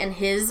Jesse, and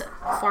his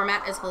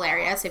format is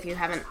hilarious if you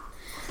haven't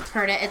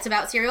heard it. It's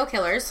about serial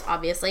killers,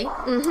 obviously.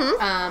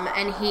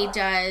 And he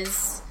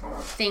does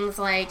things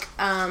like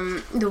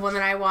the one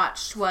that I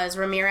watched was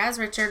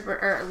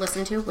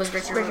listened to was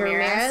Richard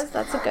Ramirez.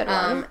 That's a good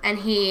one. And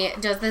he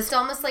does this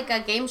almost like a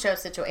game show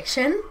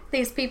situation.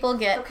 These people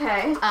get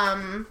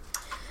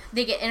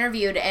they get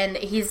interviewed, and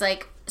he's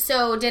like,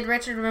 so did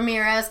Richard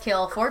Ramirez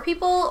kill 4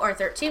 people or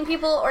 13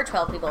 people or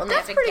 12 people? And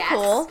that's they have to pretty guess.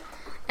 Cool.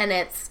 And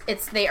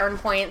it's they earn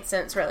points,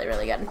 and it's really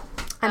good.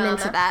 I'm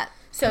into that.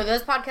 So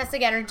those podcasts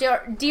again are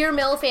Dear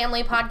Mill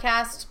Family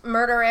Podcast,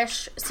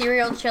 Murderish,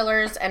 Serial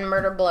Chillers, and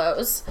Murder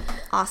Blows.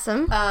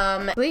 Awesome.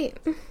 Sweet.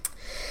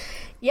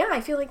 Yeah,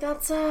 I feel like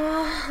that's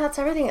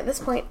everything at this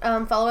point.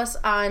 Follow us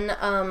on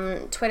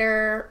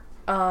Twitter,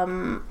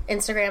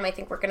 Instagram. I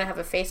think we're gonna have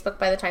a Facebook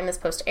by the time this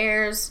post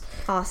airs.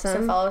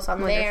 Awesome. So follow us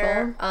on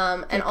there.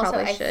 And also,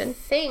 I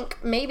think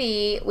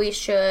maybe we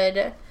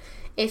should.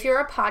 If you're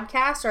a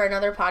podcast or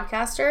another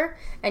podcaster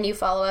and you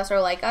follow us or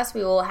like us,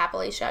 we will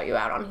happily shout you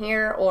out on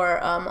here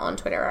or on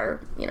Twitter or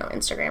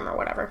Instagram or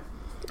whatever.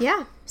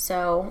 Yeah.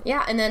 So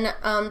yeah, and then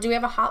do we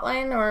have a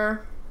hotline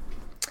or?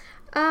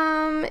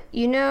 I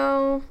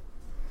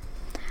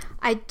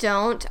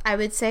don't. I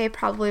would say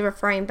probably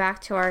referring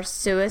back to our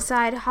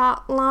suicide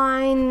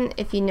hotline.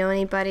 If you know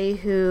anybody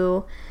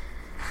who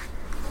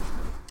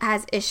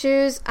has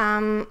issues,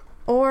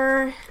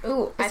 or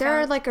is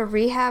there like a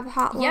rehab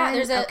hotline? Yeah,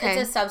 it's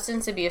a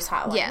substance abuse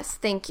hotline. Yes,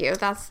 thank you.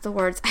 That's the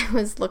words I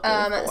was looking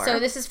for. So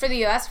this is for the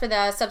U.S. for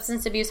the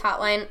substance abuse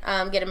hotline.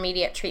 Get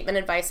immediate treatment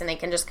advice, and they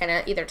can just kind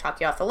of either talk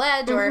you off the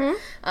ledge or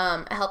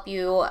help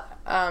you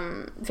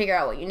figure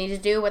out what you need to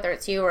do, whether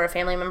it's you or a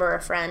family member or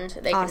a friend.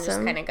 They can just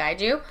Awesome. kind of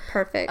guide you.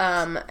 Perfect.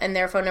 And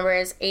their phone number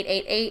is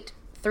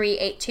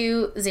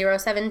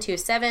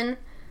 888-382-0727.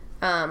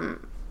 And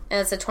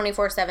it's a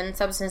 24/7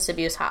 substance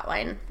abuse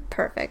hotline.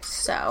 Perfect.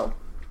 So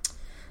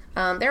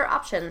there are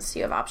options.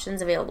 You have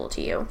options available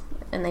to you,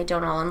 and they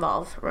don't all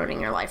involve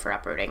ruining your life or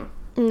uprooting.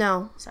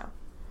 No. So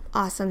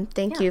Awesome.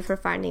 Thank you for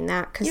finding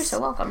that. 'Cause you're so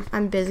welcome.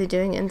 I'm busy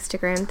doing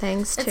Instagram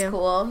things, too. It's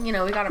cool. You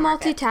know, we got to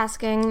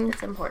Multitasking.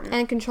 It's important.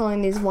 And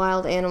controlling these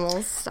wild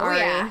animals. Sorry. Oh,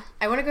 yeah.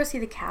 I want to go see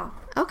the cow.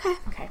 Okay.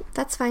 Okay.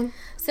 That's fine.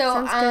 So,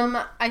 Sounds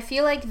good. I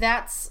feel like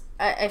that's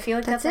That's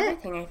it.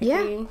 everything.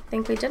 I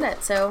think we did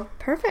it. So,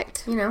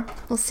 perfect. You know,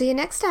 we'll see you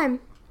next time.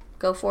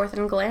 Go forth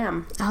and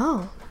glam.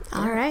 Oh,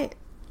 all right.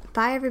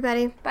 Bye,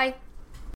 everybody. Bye.